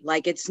Nanjiani.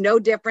 Like it's no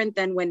different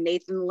than when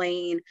Nathan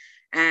Lane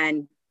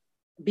and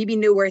BB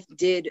Newirth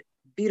did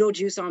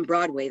Beetlejuice on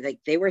Broadway. Like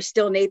they were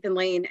still Nathan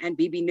Lane and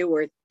BB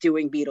Newirth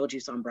doing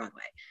Beetlejuice on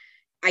Broadway.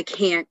 I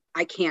can't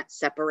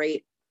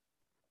separate.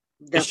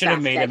 They should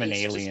have made him an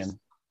alien.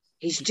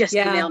 He's just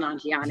Kumail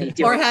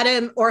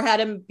Nanjiani. Or had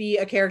him be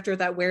a character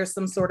that wears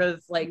some sort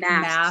of like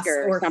mask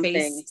or something.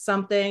 Face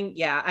something.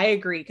 Yeah, I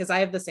agree, because I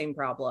have the same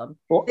problem.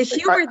 Well, the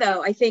humor,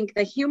 though, I think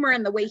the humor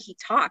and the way he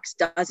talks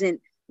doesn't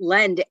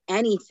lend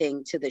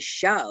anything to the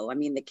show. I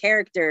mean, the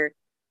character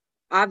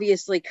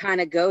obviously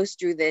kind of goes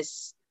through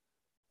this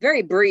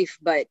very brief,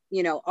 but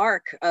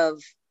arc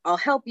of I'll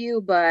help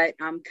you, but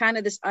I'm kind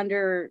of this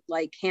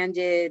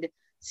handed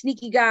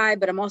sneaky guy,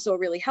 but I'm also a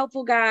really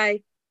helpful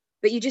guy.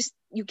 But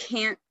you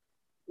can't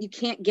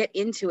get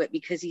into it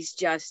because he's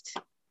just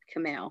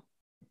Kumail.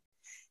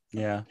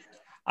 Yeah,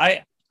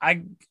 I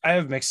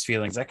have mixed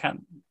feelings. I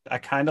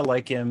kind of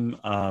like him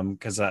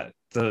because the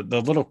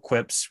little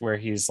quips where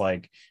he's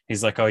like,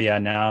 oh yeah,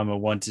 now I'm a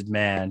wanted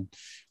man,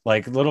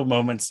 like little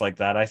moments like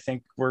that I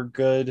think were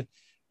good.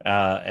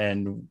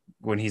 And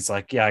when he's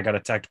like, yeah, I got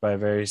attacked by a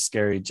very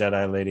scary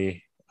Jedi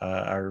lady,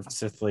 our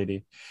Sith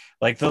lady.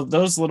 Like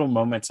those little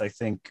moments I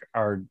think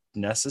are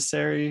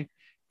necessary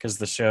because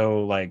the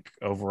show, like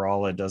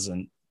overall, it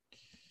doesn't,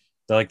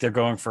 they're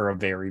going for a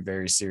very,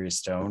 very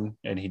serious tone,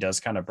 and he does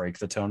kind of break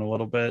the tone a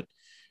little bit.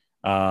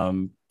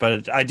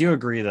 But I do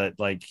agree that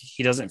like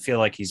he doesn't feel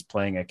like he's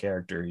playing a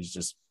character. He's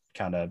just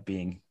kind of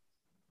being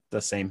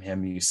the same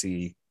him you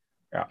see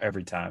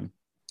every time.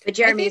 But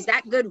Jeromy, is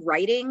that good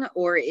writing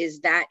or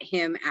is that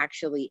him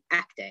actually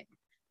acting?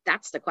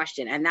 That's the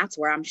question. And that's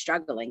where I'm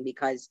struggling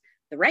because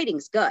the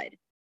writing's good.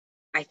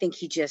 I think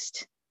he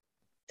just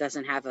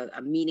doesn't have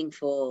a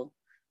meaningful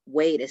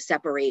way to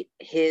separate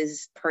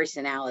his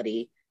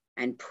personality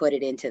and put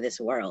it into this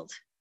world.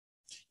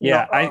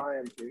 Yeah,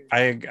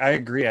 I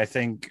agree. I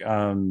think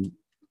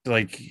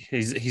like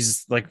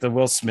he's like the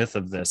Will Smith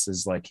of this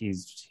is like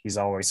he's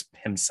always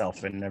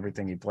himself in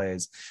everything he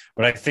plays.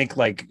 But I think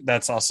like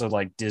that's also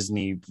like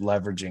Disney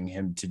leveraging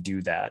him to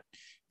do that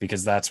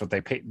because that's what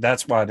they pay.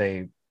 That's why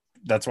they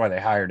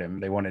hired him.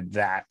 They wanted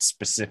that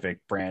specific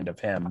brand of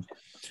him.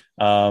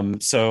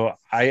 So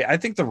I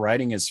think the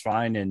writing is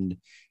fine, and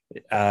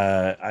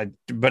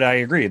but I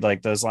agree.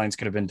 Like those lines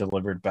could have been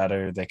delivered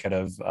better. They could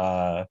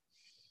have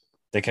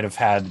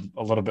had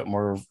a little bit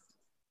more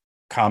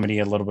comedy,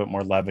 a little bit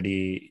more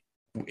levity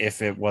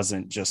if it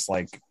wasn't just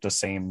like the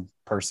same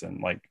person.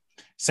 Like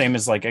same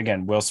as like,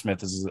 again, Will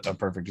Smith is a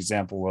perfect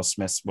example. Will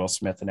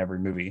Smith in every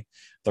movie.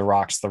 The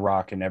Rock's The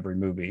Rock in every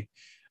movie.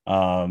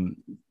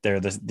 They're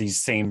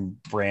these same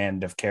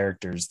brand of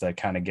characters that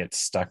kind of get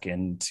stuck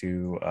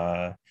into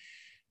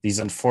these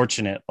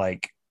unfortunate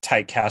like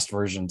typecast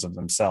versions of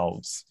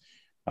themselves.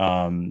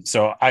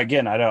 So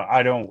again,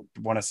 I don't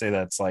want to say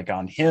that's like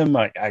on him.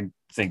 I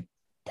think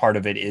part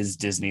of it is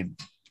Disney,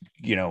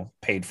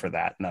 paid for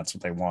that, and that's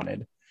what they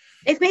wanted.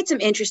 They've made some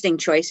interesting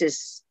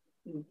choices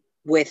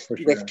with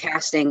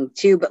casting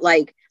too, but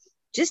like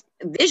just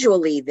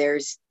visually there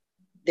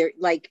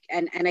like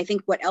and I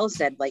think what Elle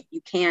said, like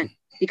you can't,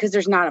 because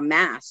there's not a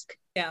mask.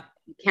 Yeah.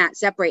 You can't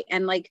separate.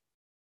 And like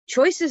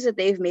choices that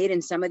they've made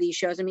in some of these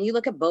shows. I mean, you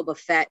look at Boba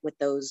Fett with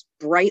those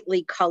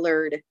brightly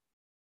colored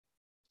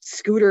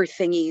scooter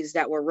thingies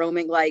that were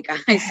roaming. Like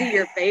I see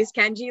your face,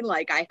 Kenji.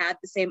 Like I had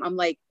the same. I'm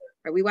like,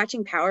 are we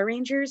watching Power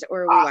Rangers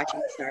or are we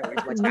watching Star Wars?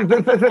 What's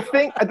happening?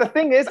 The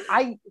thing is,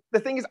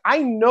 I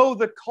know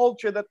the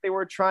culture that they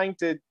were trying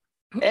to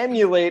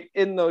emulate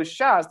in those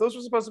shots. Those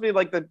were supposed to be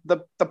like the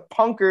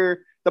punk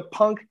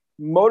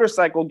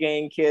motorcycle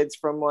gang kids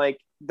from like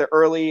the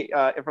early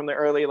from like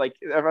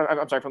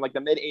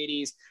the mid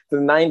 80s to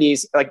the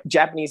 90s, like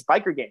Japanese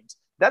biker gangs.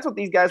 That's what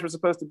these guys were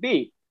supposed to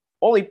be.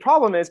 Only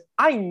problem is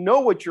I know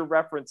what you're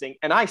referencing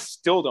and I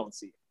still don't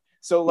see it.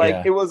 So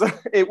like it was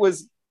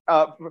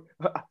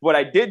what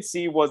I did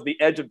see was the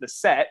edge of the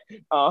set.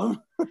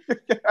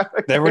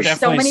 There's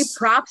so many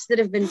props that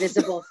have been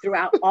visible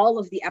throughout all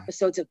of the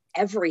episodes of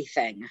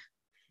everything.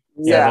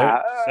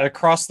 Yeah,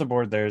 across the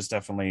board, there's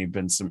definitely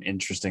been some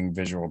interesting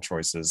visual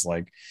choices.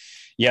 Like,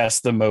 yes,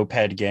 the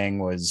moped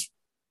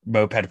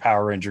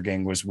Power Ranger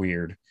gang was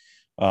weird,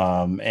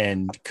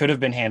 and could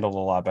have been handled a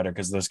lot better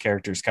because those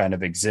characters kind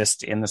of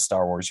exist in the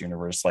Star Wars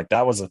universe. Like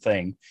that was a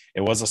thing.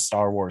 It was a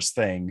Star Wars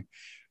thing,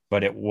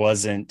 but it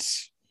wasn't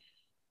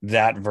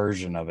that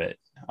version of it.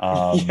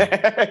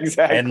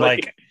 Exactly. And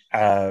like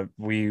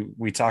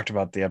we talked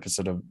about the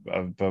episode of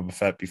Boba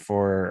Fett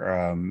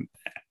before,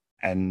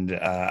 and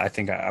I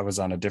think I was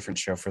on a different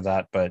show for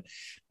that, but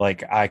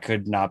like I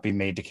could not be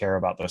made to care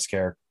about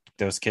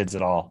those kids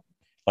at all.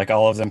 Like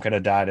all of them could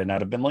have died and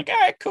I'd have been like, all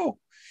right, cool.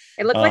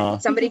 It looked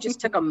like somebody just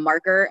took a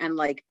marker and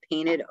like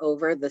painted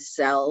over the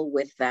cell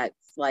with that,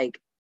 like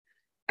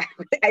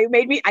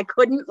I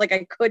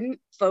couldn't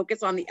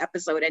focus on the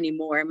episode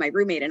anymore. My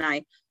roommate and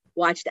I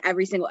watched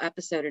every single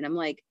episode and I'm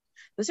like,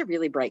 those are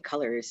really bright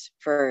colors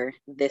for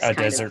this a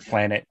desert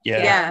planet.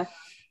 Yeah.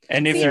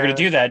 And if you're going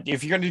to do that,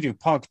 if you're going to do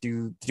punk,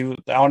 do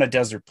on a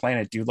desert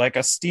planet, do like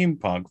a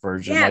steampunk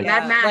version. Yeah,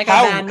 Mad Max. Like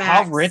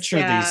how rich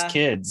are these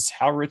kids?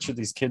 How rich are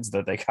these kids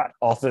that they got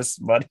all this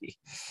money?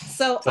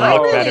 So I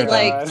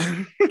really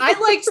I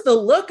liked the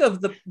look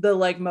of the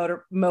like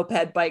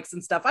moped bikes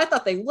and stuff. I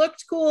thought they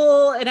looked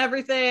cool and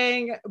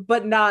everything,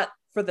 but not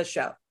for the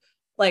show.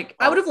 Like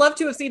I would have loved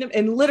to have seen him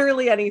in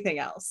literally anything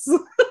else.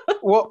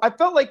 Well, I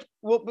felt like,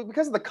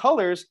 because of the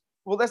colors.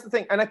 Well, that's the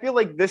thing. And I feel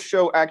like this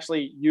show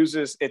actually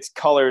uses its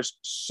colors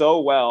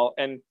so well.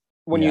 And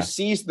when you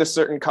see the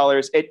certain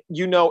colors,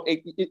 you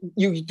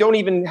don't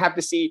even have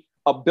to see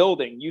a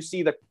building. You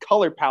see the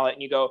color palette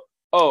and you go,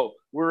 oh,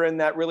 we're in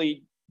that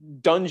really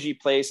dungy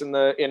place in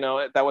the,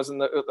 that was in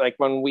the, like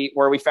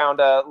where we found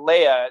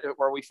Leia,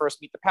 where we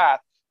first meet the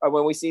Path,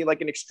 when we see like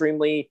an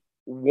extremely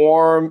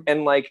warm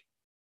and like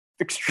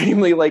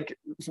extremely like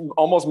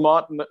almost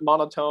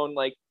monotone,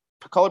 like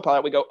color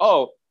palette, we go,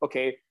 oh,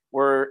 okay,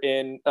 we're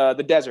in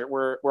the desert.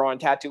 We're on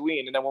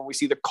Tatooine. And then when we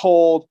see the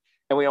cold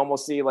and we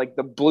almost see like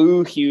the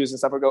blue hues and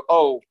stuff, we go,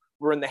 oh,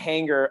 we're in the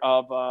hangar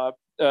of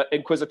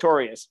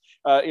Inquisitorius.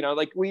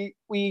 Like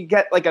we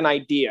get like an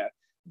idea.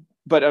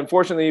 But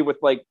unfortunately with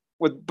like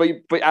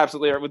but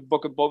absolutely right, with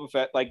Book of Boba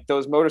Fett, like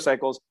those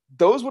motorcycles,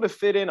 those would have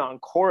fit in on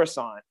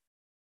Coruscant.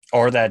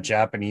 Or that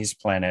Japanese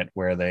planet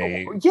where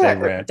they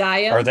ran,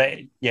 Dia? or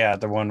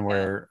the one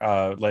where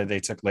they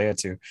took Leia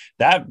to.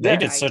 That they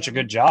did such a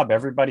good job.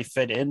 Everybody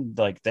fit in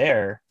like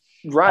there,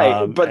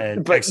 right?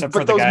 But except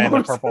for the guy in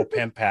the purple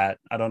pimp hat.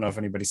 I don't know if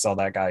anybody saw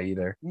that guy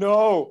either.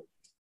 No,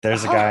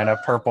 there's a guy in a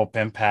purple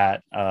pimp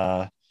hat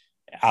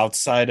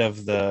outside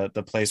of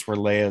the place where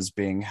Leia's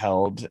being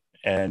held,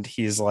 and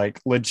he's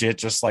like legit,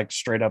 just like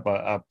straight up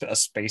a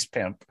space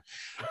pimp.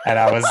 And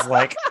I was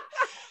like,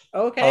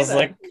 okay, I was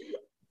like.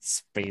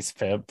 Space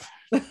pimp.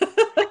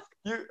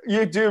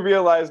 you do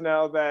realize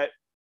now that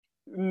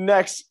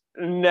next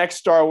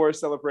Star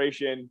Wars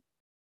celebration,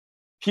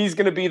 he's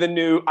gonna be the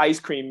new ice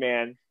cream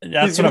man.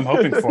 That's what I'm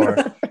hoping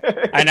for.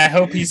 And I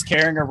hope he's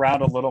carrying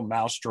around a little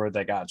mouse droid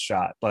that got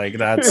shot. Like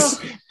that's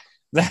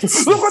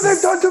look what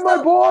they've done to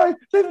my boy.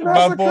 They've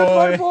massacred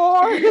my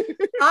boy.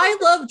 I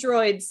love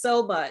droids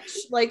so much,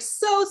 like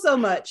so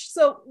much.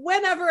 So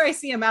whenever I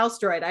see a mouse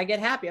droid, I get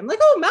happy. I'm like,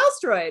 oh, mouse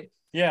droid.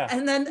 Yeah.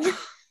 And then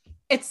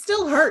it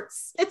still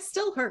hurts. It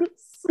still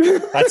hurts.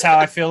 That's how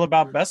I feel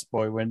about Best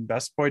Boy. When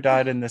Best Boy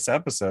died in this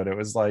episode, it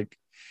was like,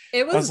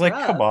 I was like,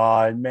 come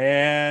on,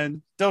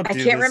 man. Don't do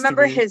this. I can't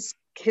remember his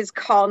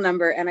call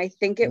number, and I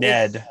think it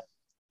Ned.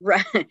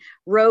 was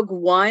Rogue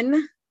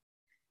One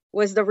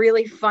was the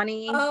really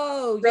funny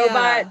robot.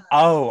 Yeah.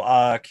 Oh,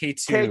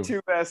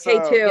 K2.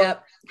 K2.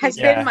 Yep. Has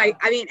been my,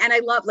 I mean, and I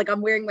love, like, I'm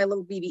wearing my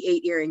little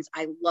BB-8 earrings.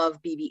 I love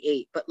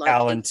BB-8, but like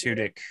Alan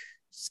Tudyk.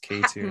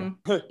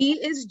 K2. He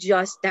is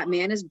just, that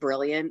man is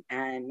brilliant,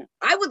 and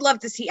I would love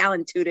to see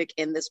Alan Tudyk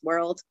in this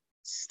world,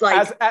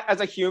 like as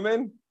a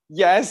human,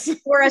 yes,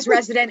 or as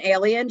resident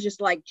alien,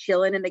 just like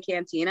chilling in the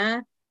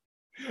cantina.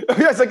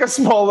 Yeah, it's like a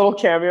small little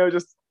cameo.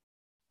 Just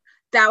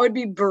that would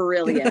be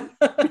brilliant.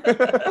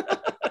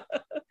 That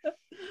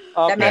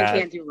man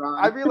can't do wrong.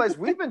 I realize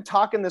we've been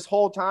talking this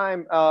whole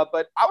time,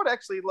 but I would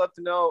actually love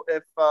to know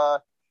if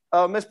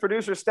Miss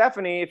Producer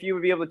Stephanie, if you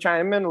would be able to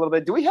chime in a little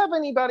bit. Do we have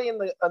anybody in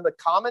the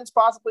comments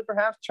possibly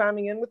perhaps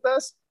chiming in with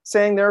us,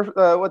 saying their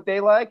what they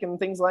like and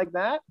things like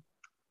that?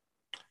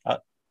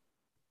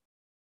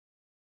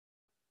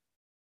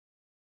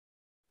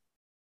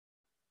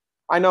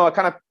 I know I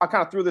kind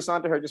of threw this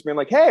onto her, just being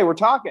like, "Hey, we're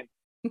talking."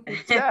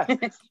 Yeah.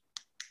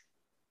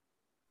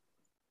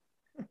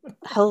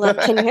 Hello,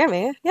 can you hear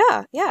me?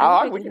 Yeah.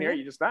 Oh, we can hear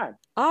you just fine.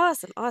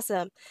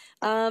 Awesome.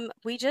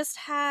 We just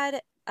had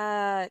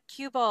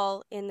Cue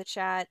Ball in the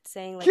chat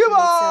saying like Cue he made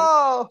some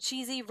Ball!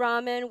 cheesy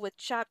ramen with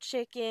chopped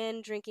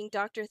chicken, drinking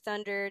Dr.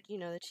 Thunder,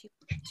 the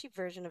cheap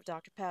version of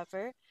Dr.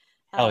 Pepper.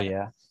 Oh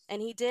yeah.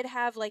 And he did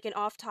have like an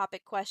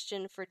off-topic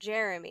question for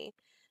Jeromy.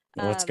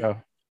 Let's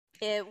go.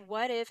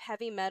 What if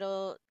Heavy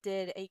Metal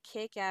did a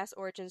kick-ass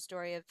origin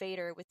story of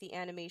Vader with the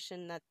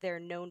animation that they're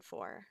known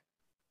for?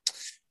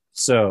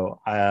 So,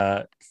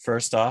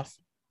 first off,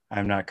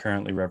 I'm not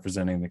currently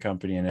representing the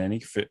company in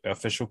any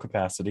official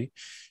capacity.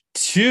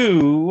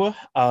 Two,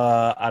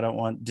 I don't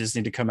want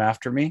Disney to come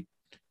after me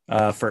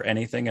for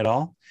anything at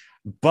all.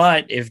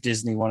 But if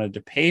Disney wanted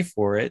to pay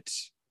for it,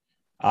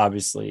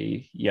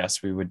 obviously,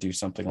 yes, we would do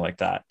something like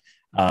that.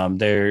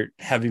 Their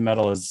Heavy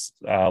Metal is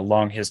a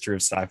long history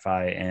of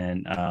sci-fi,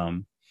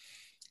 and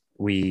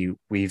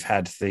we've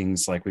had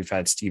things like we've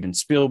had Steven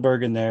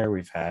Spielberg in there,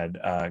 we've had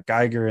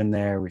Geiger in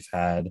there, we've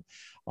had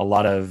a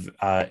lot of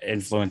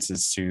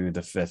influences to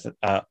the Fifth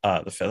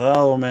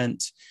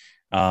Element,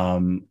 a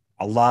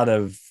lot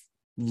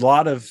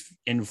of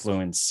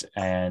influence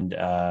and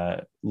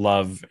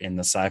love in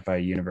the sci-fi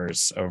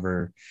universe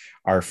over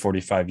our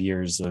 45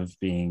 years of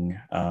being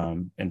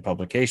in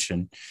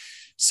publication.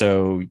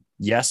 So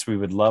yes, we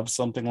would love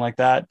something like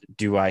that.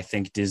 Do I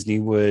think Disney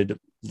would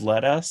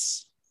let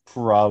us?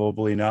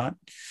 Probably not.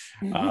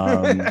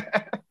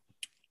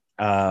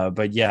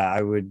 But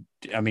yeah,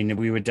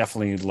 we would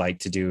definitely like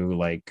to do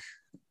like,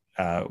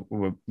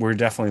 we're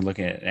definitely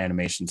looking at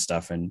animation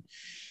stuff. And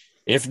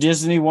if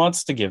Disney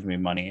wants to give me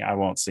money, I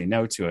won't say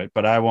no to it,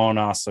 but I won't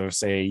also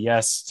say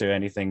yes to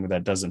anything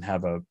that doesn't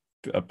have a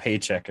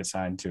paycheck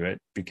assigned to it,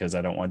 because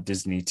I don't want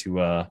Disney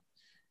to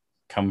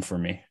come for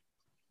me.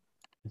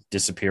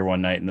 Disappear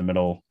one night in the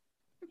middle,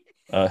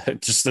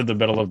 just in the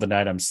middle of the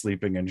night, I'm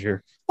sleeping and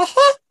you're, I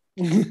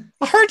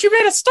heard you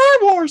made a Star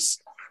Wars,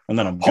 and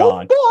then I'm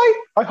gone. Oh boy,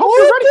 I hope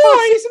you're ready for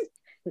a season.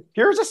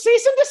 Here's a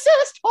cease and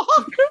desist.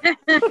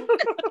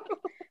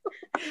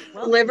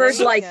 Livers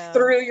like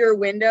through your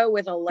window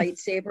with a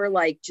lightsaber,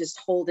 like just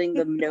holding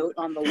the note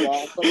on the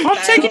wall.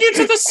 I'm taking you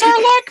to the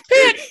Sarlacc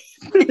pit.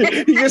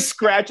 He's just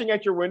scratching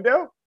at your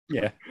window.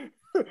 Yeah,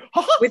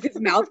 with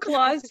his mouse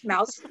claws.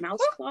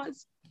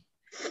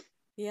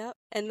 Yep.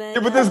 And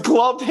then with his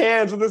gloved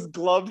hands,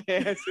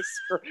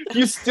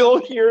 you still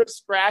hear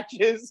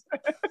scratches.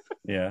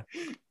 Yeah.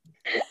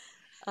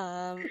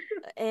 And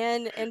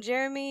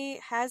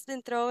Jeromy has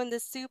been throwing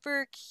this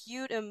super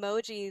cute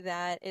emoji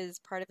that is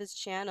part of his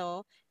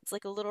channel. It's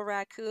like a little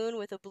raccoon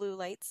with a blue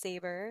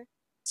lightsaber.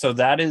 So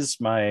that is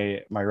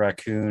my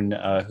raccoon,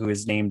 who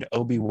is named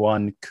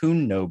Obi-Wan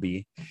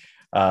Kenobi.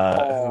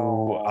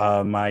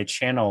 who my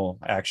channel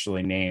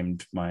actually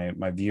named.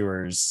 My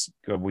viewers,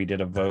 we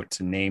did a vote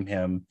to name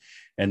him,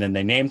 and then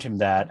they named him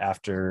that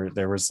after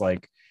there was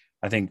like,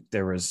 I think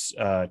there was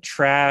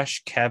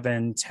Trash,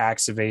 Kevin,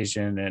 Tax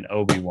Evasion, and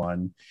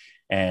Obi-Wan,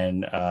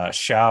 and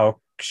Shao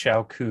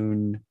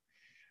Kun.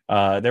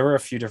 There were a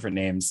few different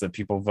names that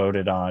people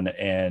voted on,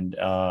 and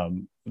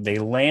they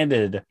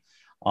landed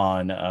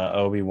on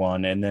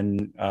Obi-Wan. And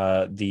then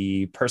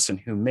the person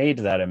who made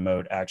that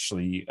emote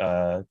actually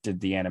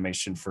did the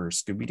animation for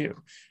Scooby-Doo,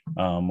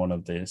 one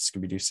of the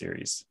Scooby-Doo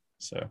series.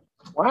 So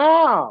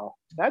wow,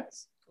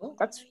 that's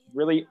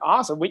really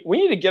awesome. We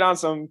need to get on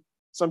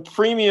some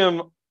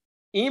premium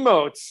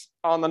emotes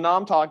on the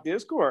Nom Talk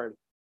Discord.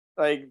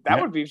 Like that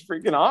would be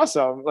freaking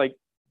awesome. Like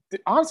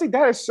honestly,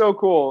 that is so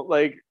cool.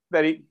 Like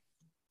that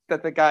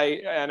the guy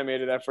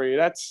animated that for you.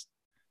 That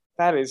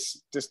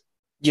is just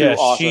too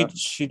awesome.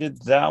 She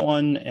did that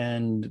one,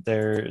 and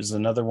there's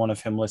another one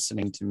of him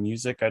listening to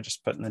music I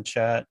just put in the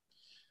chat.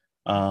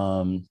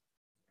 And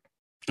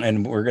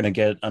we're gonna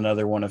get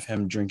another one of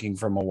him drinking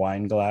from a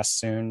wine glass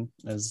soon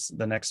as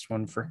the next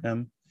one for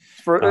him.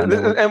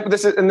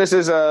 This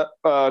is a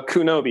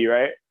Kenobi,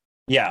 right?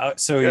 Yeah,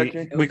 so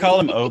we call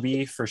him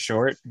Obi for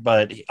short,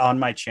 but on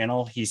my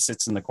channel, he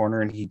sits in the corner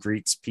and he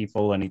greets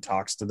people and he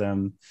talks to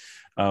them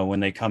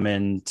when they come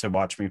in to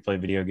watch me play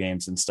video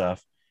games and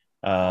stuff.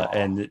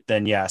 And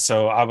then,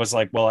 so I was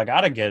like, well, I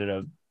got to get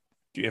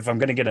if I'm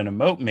going to get an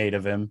emote made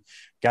of him,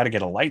 got to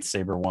get a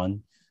lightsaber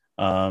one.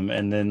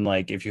 And then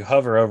like, if you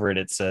hover over it,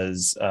 it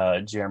says,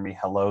 Jeromy,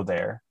 hello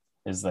there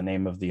is the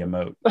name of the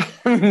emote.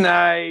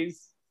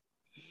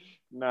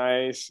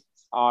 Nice.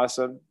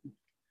 Awesome.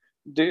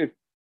 Dude.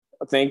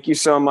 Thank you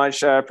so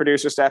much,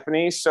 producer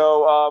Stephanie.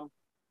 So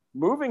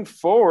moving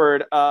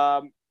forward,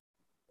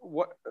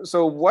 what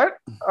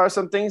are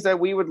some things that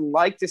we would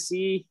like to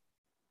see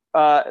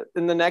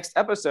in the next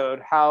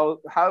episode? How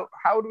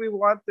do we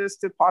want this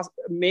to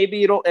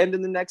maybe it'll end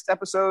in the next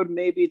episode,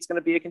 maybe it's going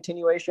to be a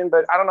continuation,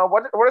 but I don't know.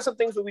 What are some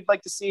things that we'd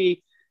like to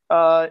see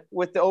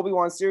with the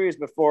Obi-Wan series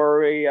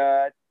before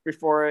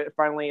it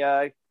finally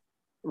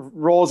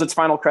rolls its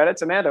final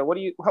credits? Amanda, what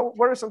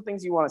are some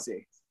things you want to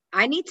see?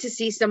 I need to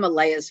see some of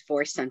Leia's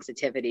force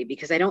sensitivity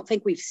because I don't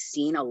think we've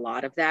seen a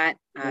lot of that.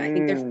 I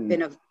think there's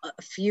been a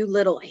few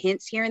little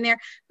hints here and there,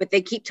 but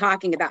they keep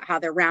talking about how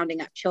they're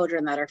rounding up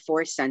children that are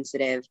force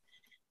sensitive.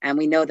 And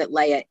we know that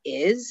Leia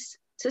is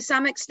to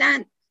some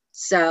extent.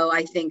 So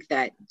I think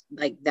that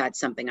that's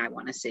something I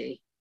want to see.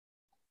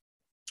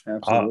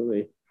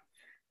 Absolutely.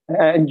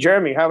 And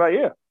Jeromy, how about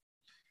you?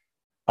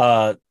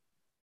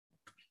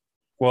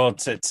 Well,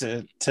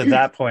 to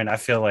that point, I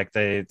feel like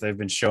they've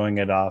been showing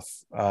it off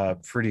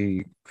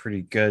pretty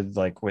good.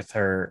 Like with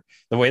her,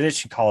 the way that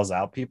she calls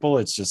out people,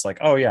 it's just like,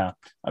 oh yeah,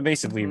 I'm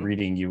basically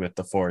reading you with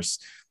the Force,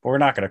 but we're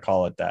not going to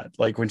call it that.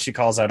 Like when she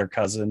calls out her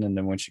cousin, and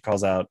then when she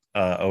calls out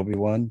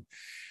Obi-Wan.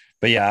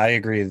 But yeah, I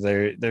agree.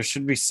 There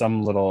should be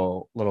some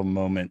little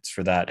moments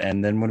for that.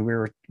 And then when we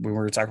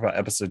were talking about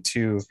episode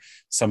 2,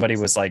 somebody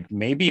was like,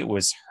 maybe it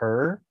was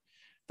her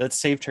that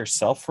saved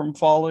herself from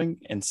falling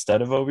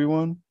instead of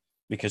Obi-Wan,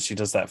 because she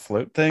does that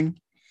float thing.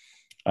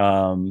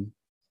 That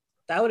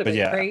would have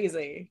been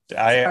crazy.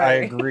 I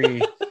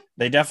agree.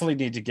 They definitely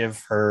need to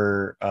give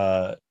her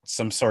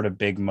some sort of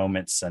big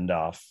moment send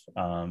off,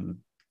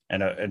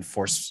 and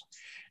force,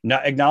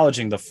 not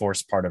acknowledging the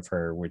Force part of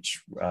her,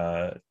 which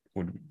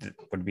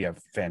would be a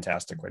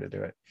fantastic way to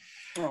do it.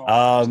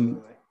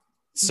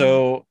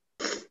 So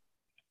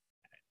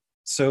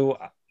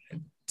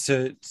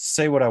to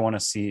say what I want to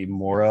see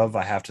more of,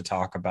 I have to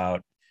talk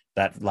about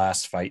that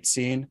last fight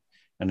scene.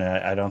 And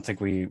I don't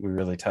think we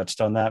really touched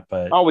on that,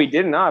 but we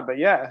did not. But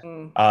yeah,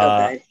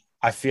 okay.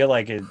 I feel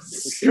like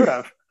it's we should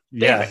have.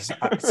 Yeah.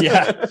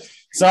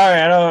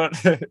 Sorry, I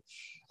don't.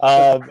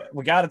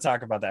 We got to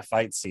talk about that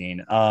fight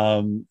scene.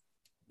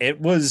 It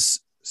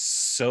was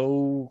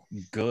so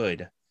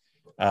good.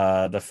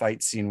 The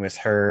fight scene with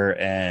her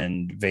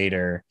and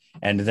Vader,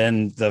 and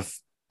then the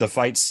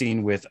fight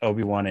scene with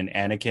Obi-Wan and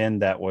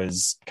Anakin that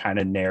was kind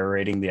of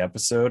narrating the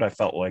episode. I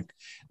felt like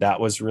that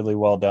was really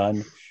well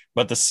done.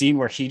 But the scene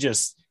where he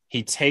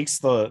takes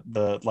the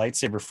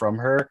lightsaber from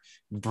her,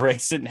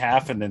 breaks it in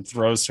half, and then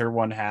throws her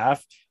one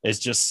half is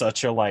just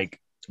such a like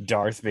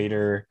Darth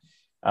Vader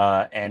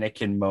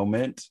Anakin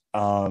moment.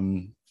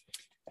 And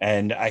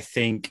I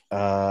think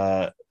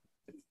that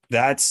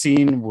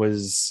scene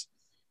was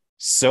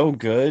so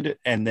good.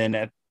 And then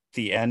at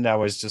the end, I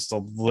was just a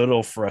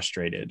little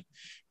frustrated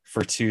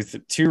for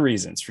two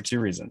reasons.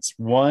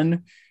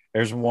 One,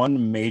 there's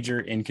one major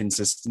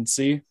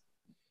inconsistency.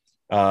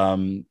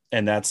 And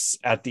that's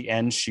at the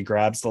end, she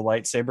grabs the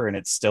lightsaber and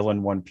it's still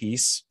in one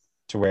piece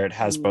to where it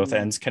has both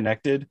ends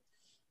connected.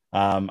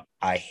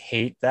 I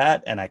hate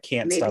that, and I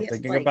can't stop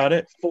thinking about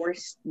it.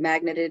 Force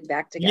magneted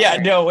back together. Yeah,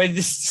 no,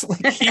 it's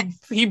like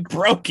he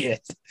broke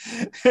it,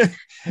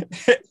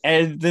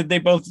 and then they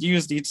both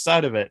used each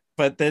side of it.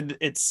 But then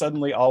it's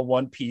suddenly all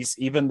one piece.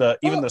 Even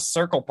the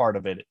circle part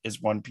of it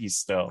is one piece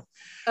still.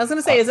 I was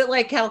gonna say, is it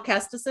like Cal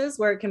Kestis's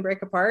where it can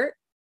break apart?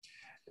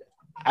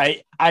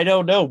 I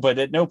don't know, but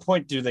at no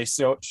point do they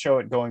show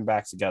it going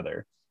back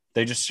together.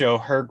 They just show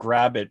her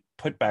grab it,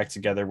 put back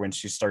together when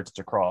she starts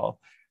to crawl.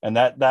 And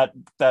that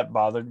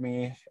bothered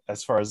me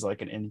as far as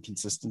like an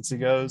inconsistency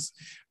goes.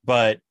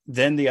 But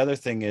then the other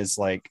thing is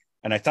like,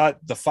 and I thought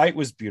the fight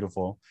was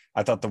beautiful.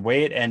 I thought the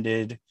way it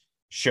ended,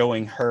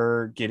 showing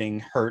her getting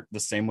hurt the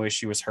same way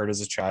she was hurt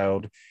as a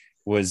child,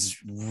 was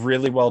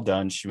really well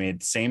done. She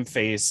made the same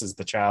face as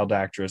the child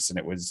actress, and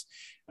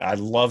I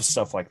love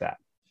stuff like that.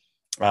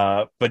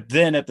 But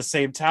then at the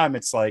same time,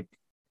 it's like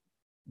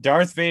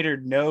Darth Vader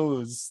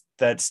knows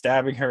that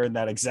stabbing her in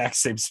that exact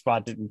same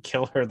spot didn't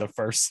kill her the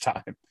first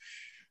time.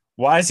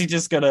 Why is he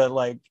just gonna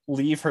like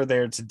leave her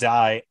there to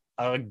die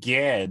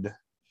again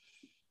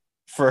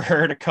for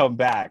her to come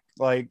back?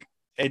 Like,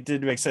 it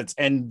didn't make sense.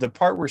 And the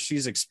part where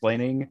she's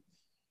explaining,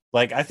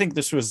 like, I think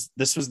this was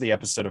the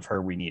episode of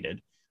her we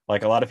needed.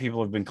 Like, a lot of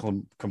people have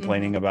been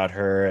complaining about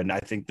her, and I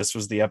think this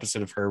was the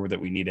episode of her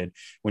that we needed.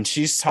 When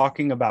she's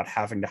talking about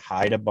having to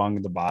hide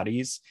among the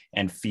bodies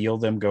and feel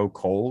them go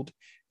cold,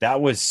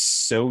 that was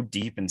so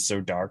deep and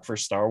so dark for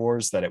Star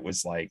Wars that it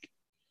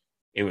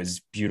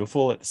was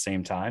beautiful at the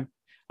same time.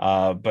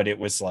 But it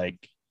was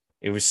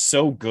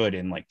so good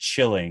and like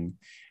chilling.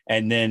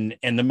 And then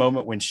in the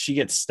moment when she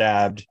gets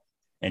stabbed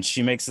and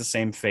she makes the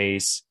same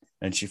face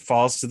and she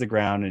falls to the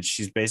ground and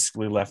she's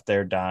basically left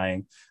there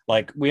dying.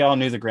 Like, we all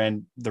knew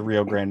the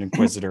real Grand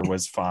Inquisitor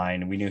was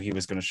fine. We knew he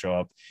was going to show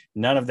up.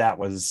 None of that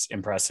was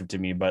impressive to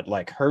me, but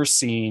like her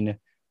scene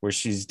where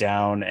she's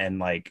down and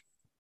like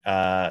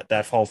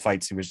that whole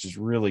fight scene was just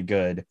really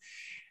good.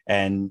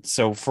 And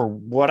so for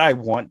what I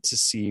want to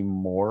see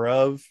more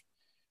of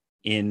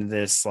in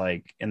this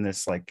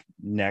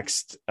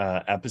next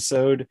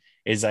episode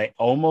is I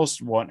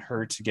almost want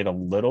her to get a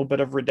little bit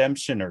of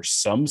redemption or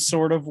some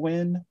sort of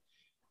win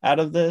out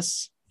of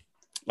this,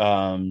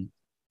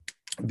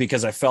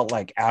 because I felt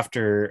like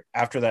after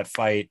that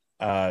fight,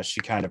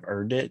 she kind of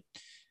earned it,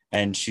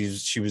 and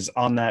she was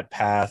on that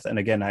path. And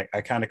again,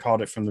 I kind of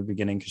called it from the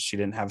beginning because she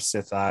didn't have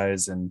Sith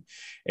eyes, and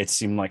it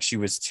seemed like she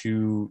was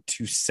too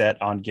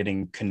set on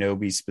getting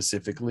Kenobi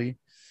specifically.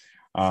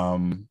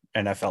 And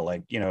I felt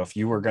like, if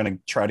you were going to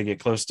try to get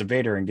close to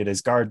Vader and get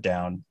his guard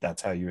down,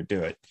 that's how you would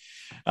do it.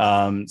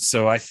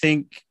 So I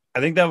think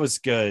that was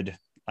good.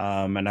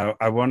 And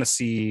I want to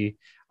see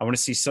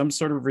some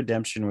sort of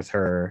redemption with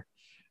her.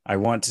 I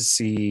want to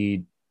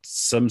see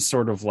some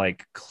sort of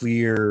like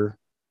clear,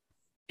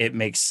 it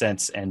makes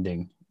sense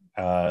ending,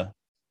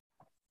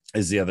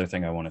 is the other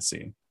thing I want to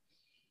see.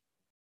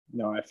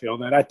 No, I feel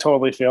that. I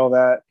totally feel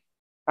that.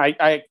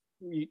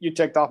 You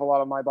ticked off a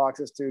lot of my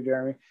boxes too,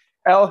 Jeromy.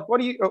 Elle,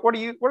 what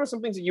are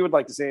some things that you would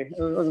like to see?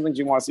 What are some things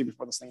you want to see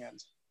before this thing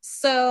ends?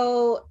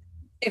 So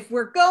if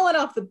we're going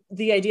off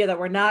the idea that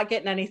we're not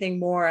getting anything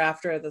more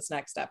after this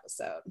next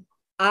episode,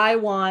 I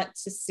want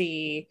to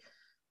see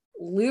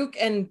Luke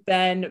and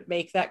Ben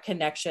make that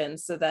connection.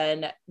 So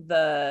then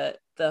the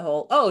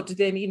whole, do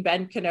they mean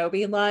Ben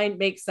Kenobi line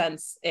makes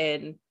sense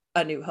in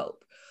A New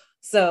Hope.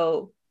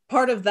 So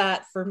part of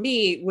that for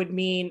me would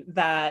mean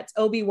that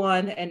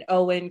Obi-Wan and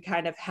Owen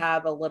kind of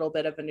have a little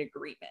bit of an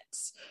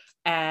agreement.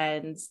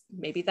 And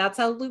maybe that's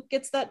how Luke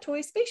gets that toy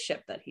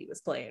spaceship that he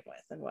was playing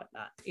with and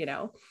whatnot,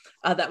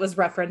 that was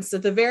referenced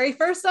at the very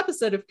first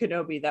episode of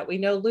Kenobi that we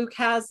know Luke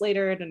has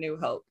later in A New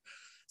Hope.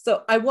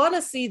 So I want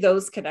to see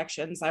those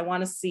connections. I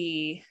want to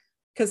see,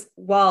 because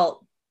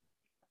while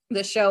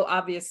the show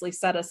obviously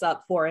set us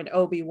up for an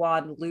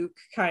Obi-Wan Luke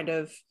kind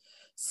of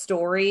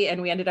story,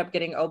 and we ended up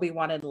getting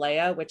Obi-Wan and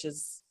Leia, which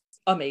is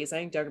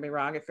amazing. Don't get me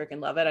wrong, I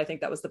freaking love it. I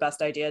think that was the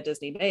best idea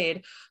Disney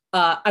made.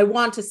 I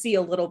want to see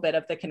a little bit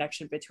of the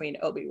connection between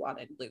Obi-Wan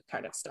and Luke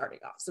kind of starting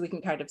off, so we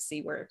can kind of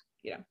see where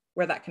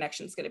that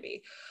connection is going to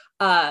be.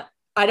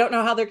 I don't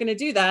know how they're going to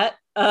do that,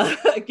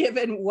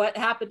 given what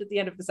happened at the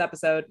end of this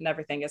episode and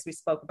everything, as we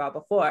spoke about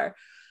before.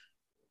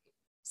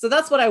 So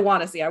that's what I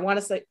want to see. I want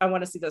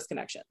to see those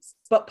connections.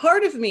 But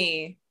part of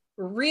me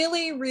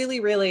really, really,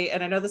 really,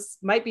 and I know this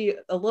might be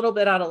a little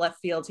bit out of left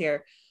field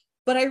here,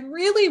 but I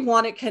really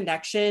want a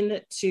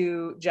connection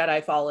to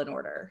Jedi Fallen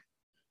Order.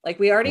 Like,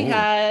 we already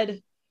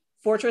had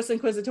Fortress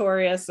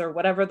Inquisitorius, or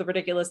whatever the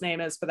ridiculous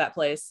name is for that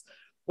place,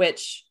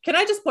 which, can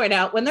I just point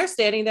out, when they're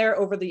standing there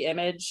over the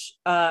image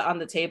on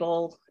the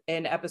table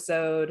in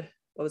episode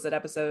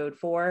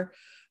 4?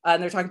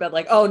 And they're talking about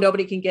like, oh,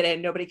 nobody can get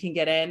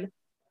in.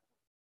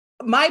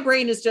 My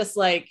brain is just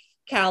like,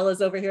 Cal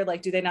is over here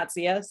like, do they not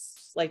see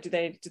us? Like, do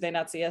they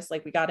not see us?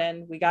 Like, we got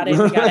in, we got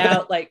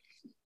out, like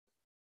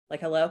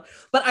hello.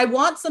 But I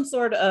want some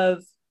sort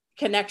of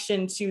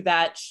connection to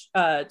that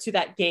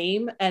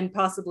game, and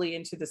possibly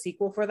into the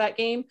sequel for that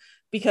game,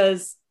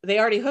 because they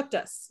already hooked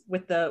us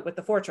with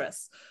the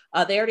Fortress.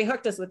 They already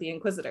hooked us with the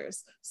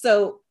Inquisitors.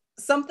 So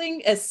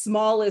something as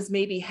small as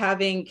maybe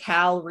having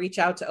Cal reach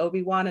out to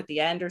Obi-Wan at the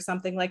end or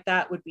something like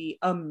that would be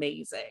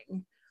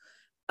amazing.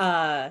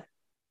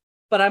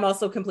 But I'm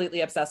also completely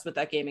obsessed with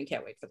that game and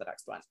can't wait for the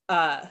next one.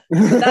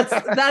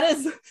 That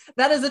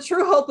is a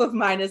true hope of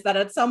mine, is that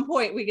at some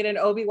point we get an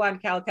Obi-Wan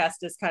Cal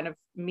Kestis kind of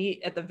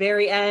meet at the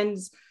very end,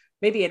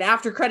 maybe an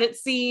after credit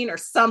scene or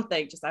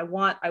something. Just I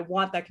want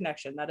that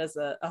connection. That is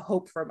a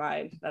hope for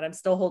mine that I'm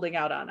still holding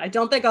out on. I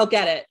don't think I'll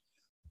get it,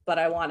 but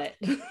I want it.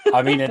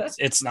 I mean,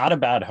 it's not a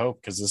bad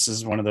hope, because this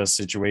is one of those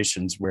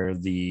situations where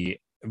the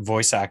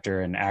voice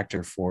actor and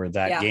actor for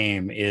that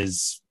game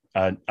is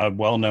a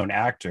well-known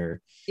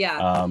actor,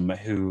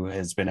 who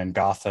has been in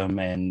Gotham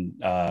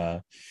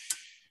and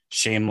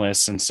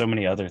Shameless and so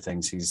many other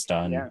things he's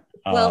done. Yeah.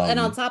 Well, and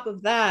on top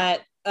of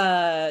that,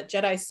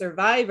 Jedi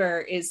Survivor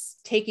is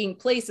taking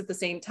place at the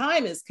same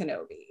time as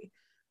Kenobi,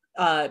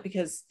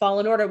 because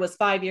Fallen Order was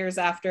 5 years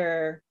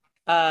after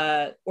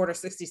Order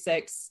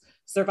 66.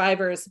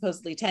 Survivor is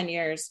supposedly 10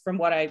 years from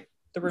the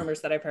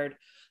rumors that I've heard.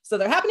 So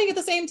they're happening at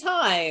the same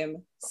time.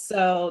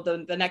 So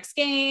the next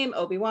game,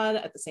 Obi-Wan,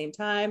 at the same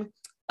time.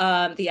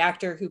 The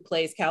actor who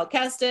plays Cal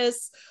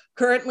Kestis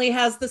currently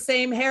has the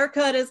same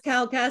haircut as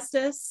Cal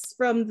Kestis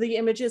from the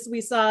images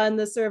we saw in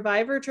the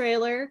Survivor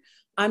trailer.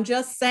 I'm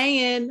just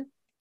saying.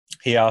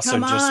 He also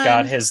just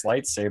got his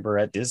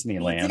lightsaber at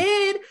Disneyland. He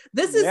did.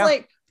 This is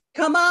like,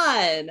 come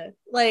on.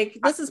 Like,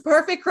 this is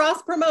perfect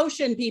cross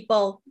promotion,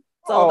 people.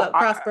 It's all about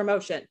cross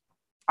promotion.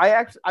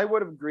 I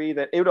would agree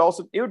that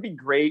it would be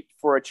great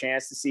for a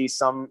chance to see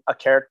a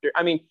character.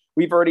 I mean,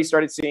 we've already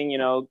started seeing,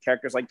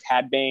 characters like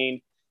Cad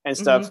Bane and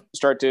stuff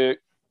start to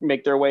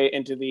make their way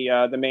into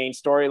the main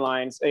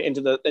storylines,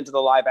 into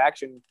the live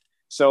action.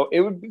 So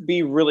it would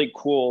be really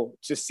cool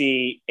to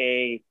see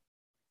a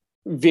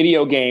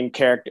video game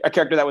character, a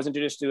character that was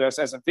introduced to us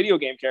as a video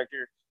game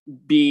character,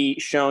 be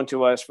shown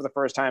to us for the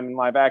first time in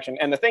live action.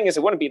 And the thing is,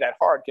 it wouldn't be that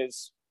hard,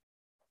 because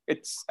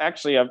it's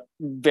actually a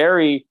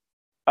very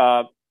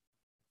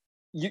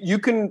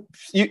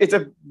it's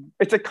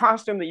a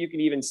costume that you can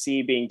even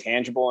see being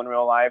tangible in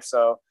real life.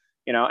 So,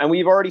 and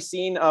we've already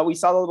seen, we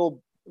saw the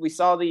little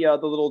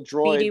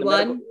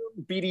droid,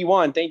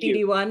 BD1. Thank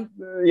you. BD1.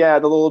 Yeah,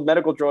 the little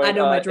medical droid. I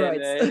know my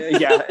droids.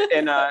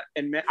 And I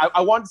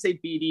wanted to say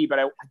BD, but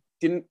I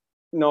didn't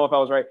know if I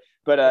was right.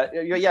 But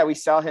we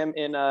saw him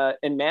in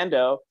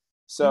Mando.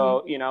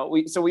 So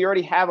we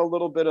already have a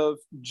little bit of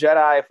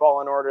Jedi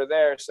Fallen Order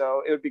there.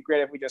 So it would be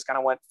great if we just kind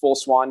of went full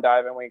swan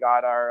dive and we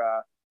got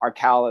our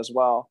Cal as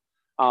well.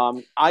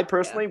 I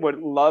personally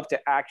would love to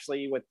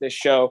actually, with this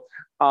show,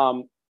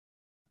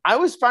 I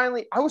was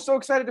so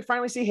excited to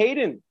finally see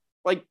Hayden,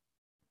 like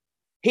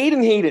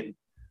Hayden,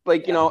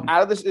 like,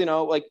 out of this,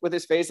 like with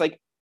his face,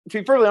 like, to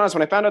be perfectly honest,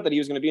 when I found out that he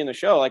was going to be in the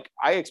show, like,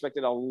 I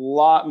expected a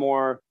lot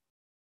more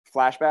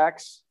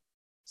flashbacks,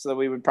 so that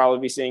we would probably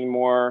be seeing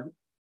more,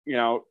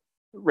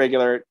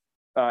 regular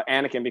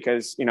Anakin,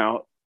 because,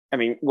 I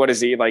mean, what is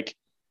he like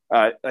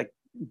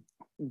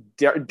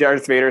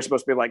Darth Vader is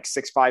supposed to be like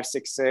 6'5",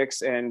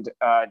 6'6", and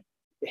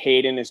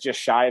Hayden is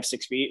just shy of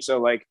 6 feet.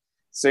 So I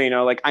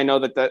know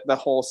that the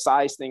whole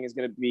size thing is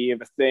going to be a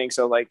thing.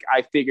 So like,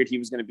 I figured he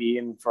was going to be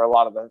in for a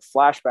lot of the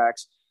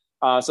flashbacks.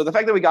 So the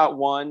fact that we got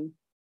one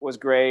was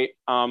great.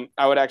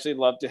 I would actually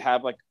love to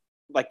have like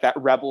that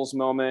Rebels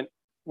moment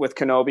with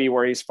Kenobi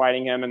where he's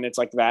fighting him and it's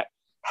like that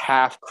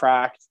half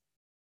cracked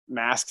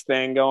mask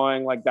thing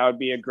going. Like, that would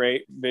be a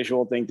great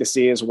visual thing to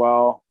see as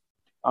well.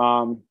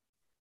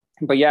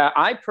 But yeah,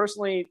 I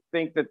personally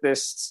think that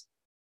this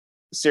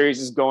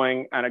series is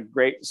going at a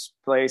great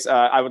place.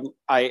 I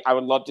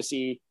would love to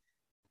see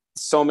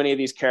so many of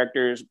these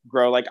characters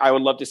grow. Like, I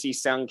would love to see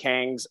Sung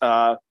Kang's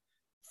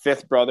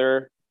fifth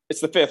brother.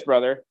 It's the fifth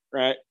brother,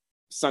 right?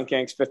 Sung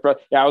Kang's fifth brother.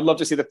 Yeah, I would love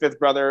to see the fifth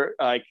brother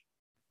like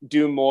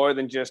do more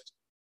than just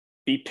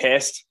be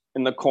pissed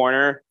in the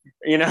corner,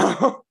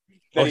 Well,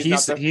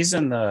 he's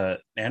in the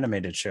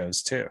animated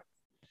shows too.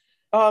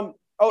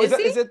 Is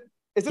it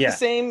the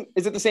same?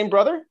 Is it the same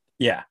brother?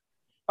 Yeah.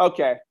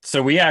 Okay.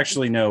 So we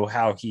actually know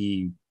how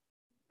he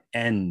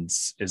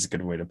ends, is a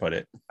good way to put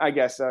it. I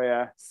guess so,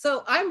 yeah.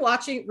 So I'm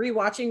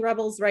rewatching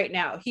Rebels right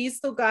now.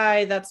 He's the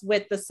guy that's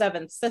with the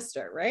seventh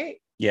sister,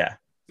 right? Yeah.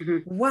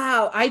 Mm-hmm.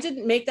 Wow, I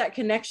didn't make that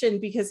connection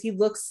because he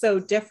looks so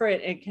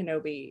different in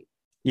Kenobi.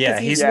 Yeah,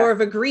 he's more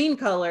of a green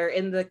color.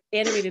 In the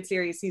animated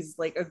series, he's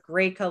like a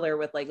gray color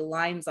with like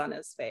lines on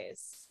his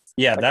face.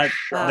 Yeah,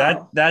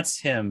 that's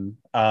him.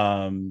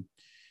 And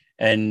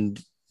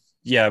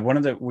yeah,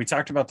 we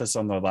talked about this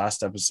on the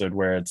last episode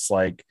where it's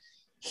like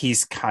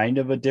he's kind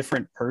of a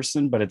different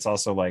person, but it's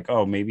also like,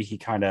 oh, maybe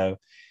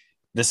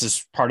this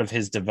is part of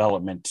his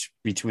development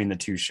between the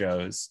two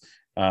shows.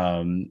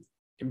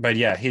 But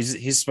yeah,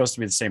 he's supposed to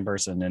be the same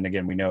person. And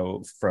again, we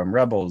know from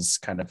Rebels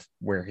kind of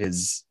where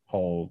his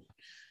whole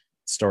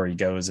story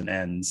goes and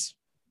ends.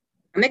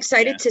 I'm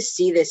excited to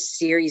see this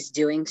series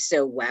doing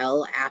so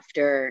well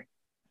after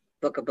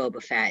Book of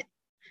Boba Fett.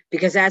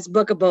 Because as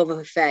Book of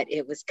Boba Fett,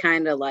 it was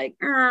kind of like,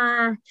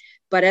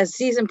 but as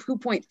season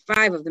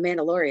 2.5 of The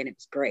Mandalorian, it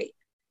was great.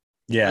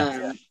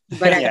 Yeah.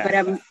 But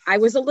I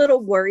was a little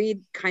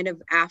worried kind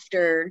of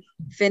after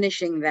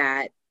finishing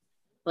that,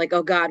 like,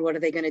 oh God, what are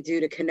they going to do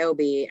to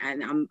Kenobi?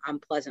 And I'm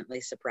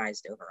pleasantly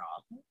surprised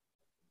overall.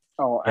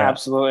 Oh, yeah.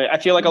 Absolutely. I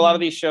feel like a lot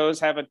of these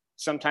shows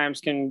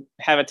sometimes can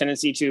have a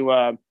tendency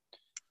to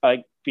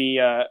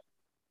be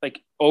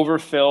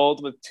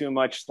overfilled with too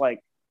much like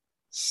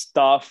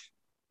stuff.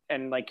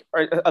 like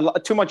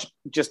too much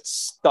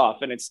just stuff,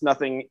 and it's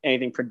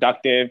anything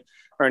productive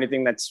or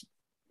anything that's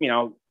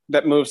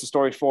that moves the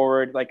story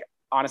forward. Like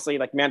honestly,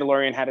 like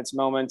Mandalorian had its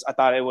moments. I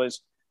thought it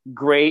was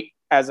great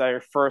as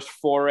our first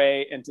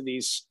foray into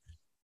these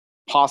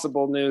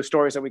possible new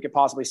stories that we could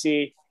possibly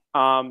see.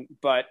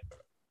 But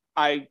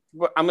I'm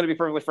going to be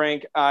perfectly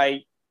frank.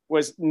 I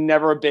was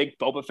never a big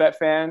Boba Fett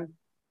fan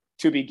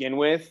to begin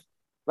with.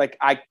 Like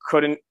I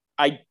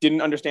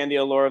didn't understand the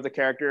allure of the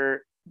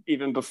character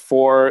even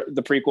before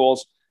the prequels.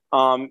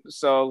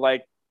 So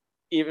like,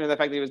 even the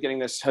fact that he was getting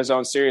his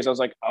own series, I was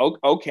like, oh,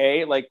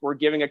 okay, like we're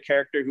giving a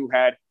character who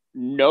had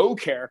no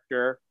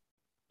character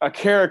a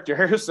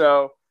character.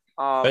 So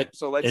let's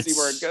see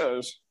where it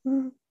goes.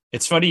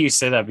 It's funny you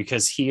say that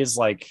because he is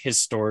like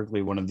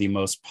historically one of the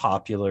most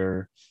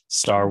popular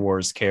Star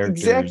Wars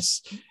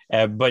characters.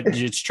 But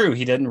it's true,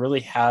 he didn't really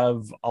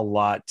have a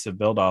lot to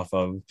build off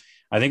of.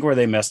 I think where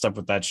they messed up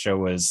with that show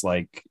was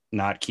like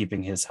not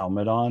keeping his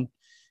helmet on,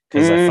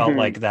 because I felt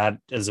like that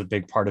is a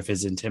big part of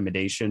his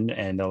intimidation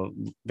and a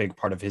big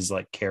part of his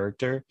like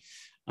character.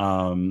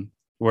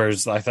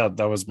 Whereas I thought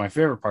that was my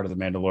favorite part of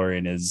the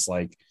Mandalorian is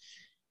like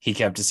he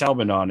kept his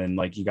helmet on and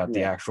like you got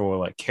the actual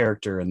like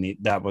character and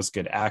that was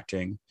good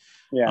acting.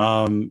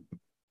 Yeah.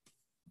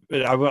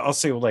 But I'll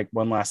say like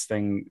one last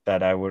thing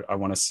that I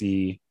want to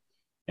see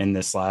in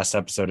this last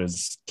episode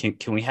is can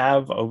we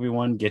have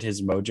Obi-Wan get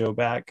his mojo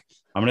back?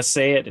 I'm gonna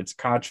say it. It's a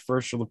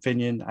controversial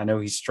opinion. I know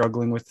he's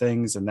struggling with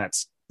things, and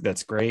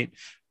that's great.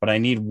 But I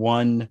need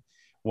one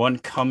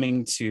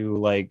coming to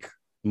like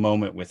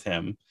moment with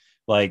him.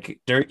 Like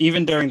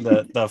even during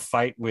the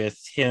fight with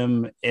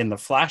him in the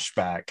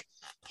flashback,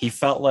 he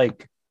felt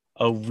like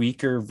a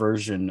weaker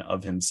version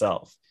of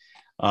himself.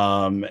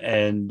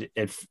 And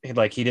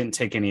like he didn't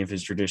take any of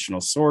his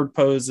traditional sword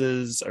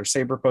poses or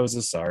saber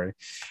poses, sorry.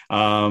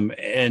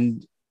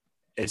 And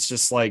it's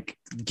just like,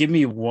 give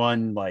me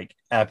one like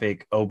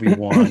epic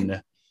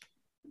Obi-Wan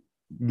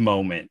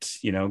moment,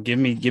 give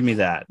me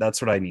that.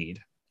 That's what I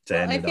need to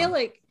end it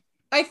on.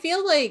 I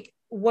feel like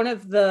one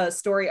of the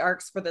story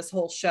arcs for this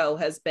whole show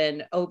has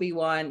been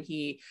Obi-Wan.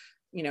 He,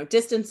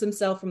 distanced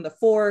himself from the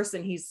Force,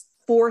 and he's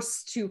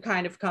forced to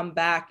kind of come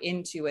back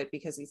into it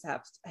because he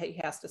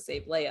has to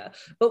save Leia.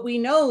 But we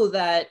know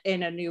that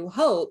in A New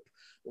Hope,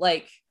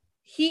 like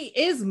he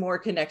is more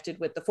connected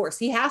with the Force.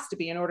 He has to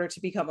be in order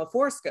to become a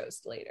Force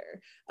ghost later.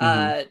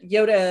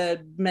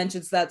 Yoda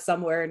mentions that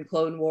somewhere in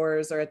Clone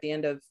Wars or at the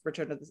end of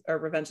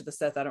Revenge of the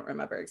Sith. I don't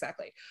remember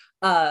exactly.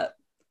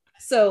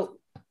 So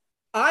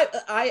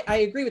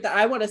I agree with that.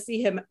 I want to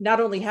see him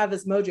not only have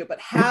his mojo, but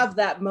have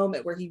that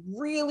moment where he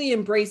really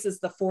embraces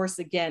the Force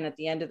again at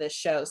the end of this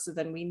show. So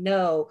then we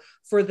know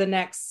for the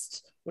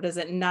next,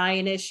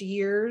 9-ish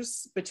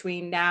years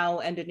between now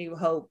and A New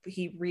Hope,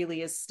 he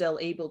really is still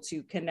able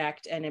to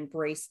connect and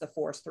embrace the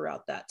Force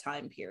throughout that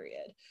time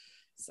period.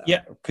 So.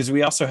 Yeah, because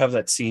we also have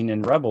that scene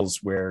in Rebels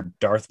where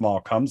Darth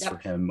Maul comes for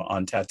him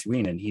on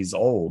Tatooine, and he's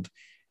old,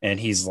 and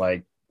he's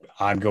like,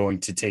 I'm going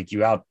to take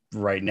you out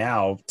right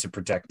now to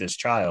protect this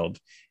child.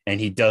 And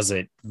he does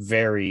it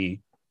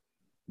very,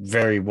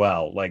 very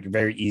well, like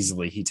very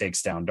easily. He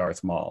takes down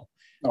Darth Maul.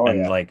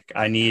 Like,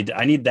 I need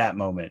that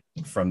moment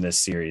from this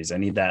series. I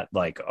need that,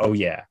 like, oh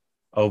yeah,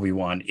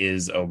 Obi-Wan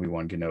is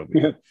Obi-Wan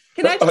Kenobi.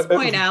 Can I just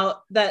point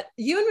out that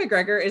Ewan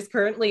McGregor is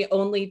currently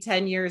only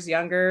 10 years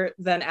younger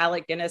than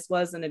Alec Guinness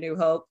was in A New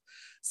Hope.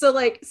 So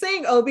like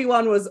saying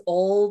Obi-Wan was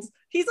old,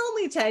 he's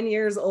only 10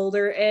 years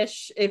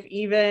older-ish, if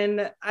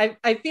even.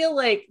 I feel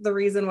like the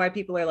reason why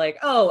people are like,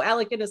 oh,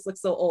 Alec Guinness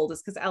looks so old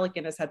is because Alec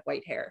Guinness had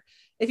white hair.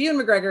 If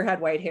Ewan McGregor had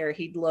white hair,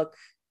 he'd look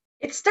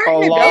it's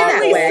starting to go that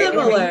way.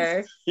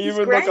 Similar. He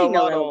would look a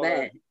little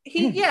bit.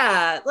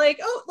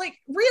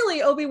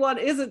 Really Obi-Wan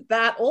isn't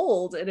that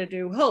old in A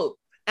New Hope.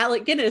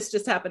 Alec Guinness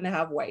just happened to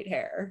have white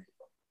hair.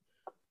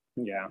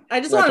 Yeah. I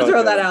just want to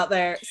throw that out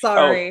there.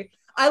 Sorry.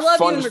 I love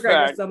Ewan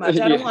McGregor so much.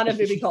 I don't want him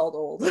to be called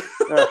old.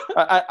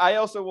 I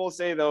also will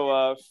say,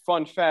 though,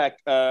 fun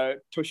fact, Toshiro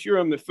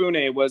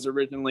Mifune was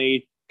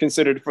originally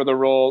considered for the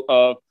role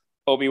of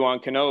Obi-Wan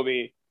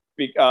Kenobi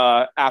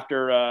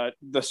after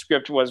the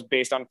script was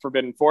based on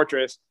Forbidden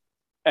Fortress.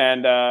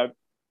 And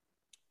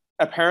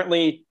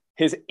apparently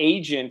his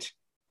agent,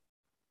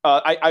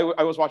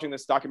 I was watching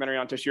this documentary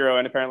on Toshiro,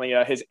 and apparently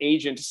his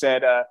agent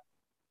said,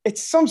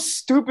 it's some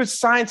stupid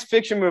science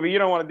fiction movie. You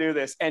don't want to do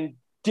this. And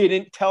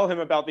didn't tell him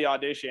about the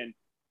audition.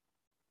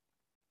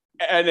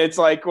 And it's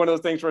like one of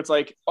those things where it's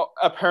like,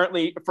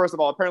 apparently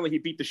he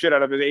beat the shit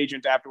out of his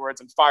agent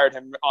afterwards and fired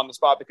him on the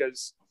spot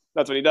because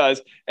that's what he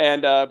does.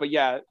 And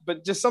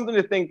but just something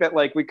to think that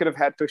like we could have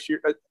had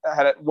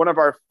one of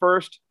our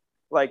first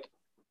like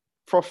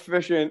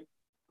proficient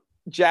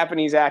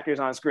Japanese actors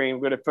on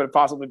screen would have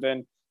possibly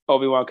been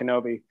Obi-Wan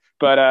Kenobi.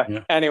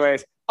 But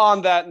anyways,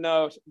 on that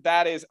note,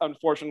 that is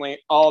unfortunately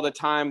all the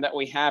time that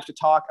we have to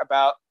talk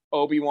about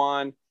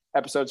Obi-Wan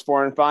episodes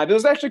 4 and 5. It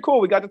was actually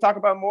cool. We got to talk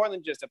about more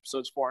than just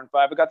episodes 4 and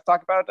 5. We got to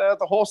talk about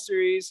the whole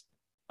series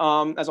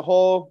as a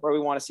whole, where we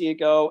want to see it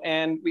go.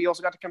 And we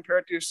also got to compare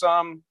it to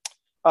some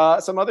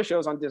some other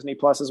shows on Disney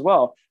Plus as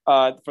well,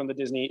 from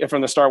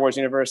the Star Wars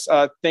universe.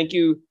 Thank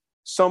you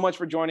so much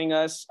for joining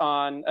us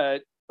on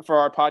for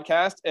our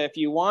podcast. If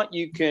you want,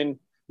 you can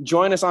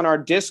join us on our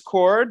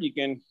Discord. You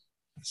can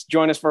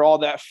join us for all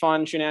that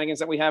fun shenanigans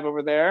that we have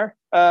over there.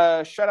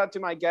 Shout out to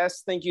my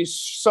guests. Thank you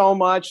so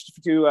much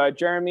to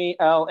Jeromy,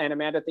 Elle, and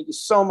Amanda. Thank you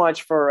so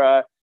much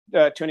for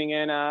tuning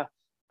in.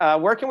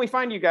 Where can we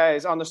find you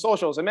guys on the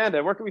socials?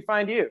 Amanda, where can we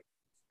find you?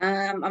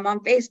 I'm on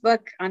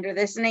Facebook under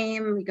this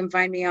name. You can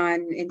find me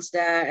on Insta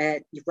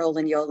at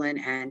Yollin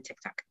and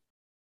TikTok.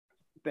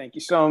 Thank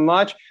you so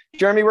much.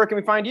 Jeromy, where can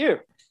we find you?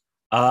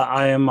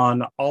 I am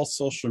on all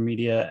social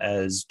media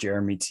as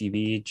Jeromy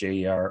TV,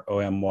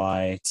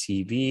 Jeromy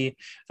TV,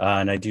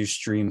 and I do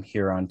stream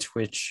here on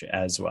Twitch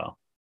as well.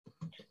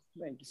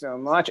 Thank you so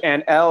much.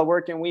 And Elle,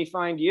 where can we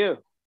find you?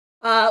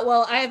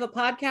 Well, I have a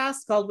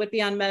podcast called Wit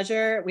Beyond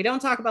Measure. We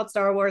don't talk about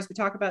Star Wars. We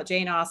talk about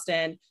Jane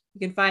Austen. You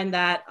can find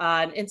that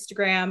on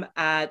Instagram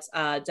at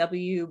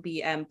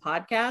WBM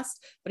Podcast.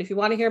 But if you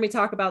want to hear me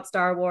talk about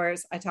Star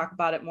Wars, I talk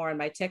about it more on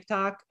my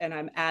TikTok, and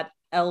I'm at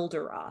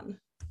Elderon.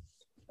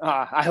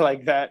 I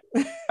like that.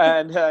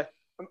 And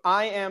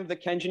I am the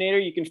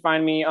Kenjinator. You can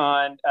find me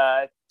on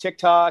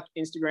TikTok,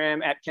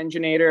 Instagram at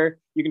Kenjinator.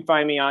 You can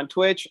find me on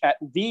Twitch at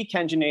the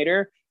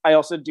Kenjinator. I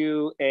also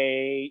do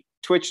a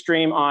Twitch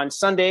stream on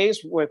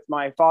Sundays with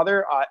my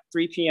father at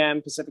 3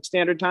 p.m. Pacific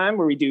Standard Time,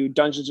 where we do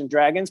Dungeons and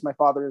Dragons. My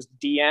father is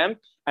DM,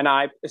 and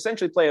I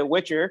essentially play a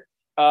Witcher.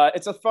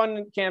 It's a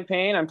fun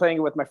campaign. I'm playing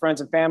it with my friends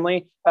and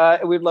family.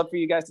 We'd love for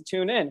you guys to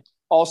tune in.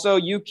 Also,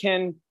 you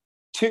can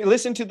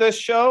listen to this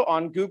show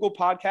on Google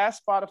Podcasts,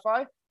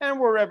 Spotify, and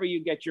wherever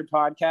you get your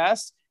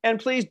podcasts. And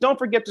please don't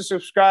forget to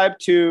subscribe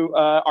to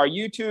our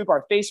YouTube,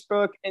 our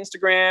Facebook,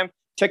 Instagram,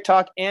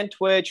 TikTok, and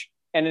Twitch.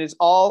 And it is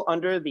all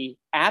under the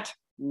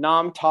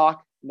 @Nom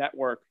Talk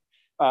Network.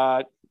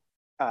 What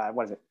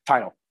is it?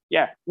 Title.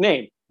 Yeah.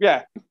 Name.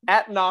 Yeah.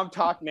 @Nom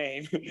Talk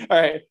name.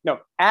 All right.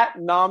 No.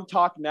 @Nom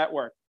Talk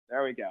Network.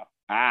 There we go.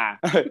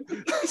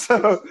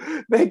 So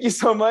thank you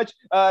so much.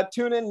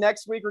 Tune in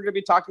next week. We're going to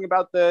be talking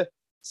about the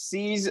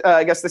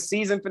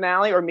season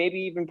finale, or maybe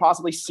even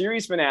possibly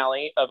series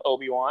finale of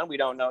Obi-Wan. We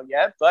don't know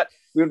yet, but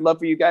we would love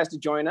for you guys to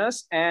join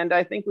us. And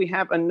I think we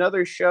have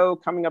another show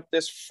coming up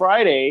this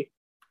Friday.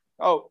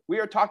 Oh, we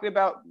are talking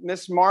about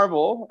Miss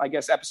Marvel, I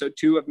guess episode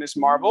 2 of Miss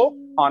Marvel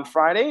on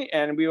Friday.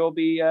 And we will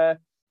be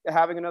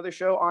having another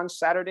show on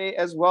Saturday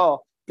as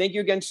well. Thank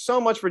you again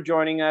so much for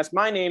joining us.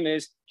 My name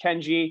is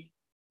Kenji.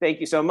 Thank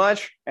you so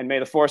much. And may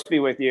the force be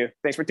with you.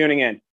 Thanks for tuning in.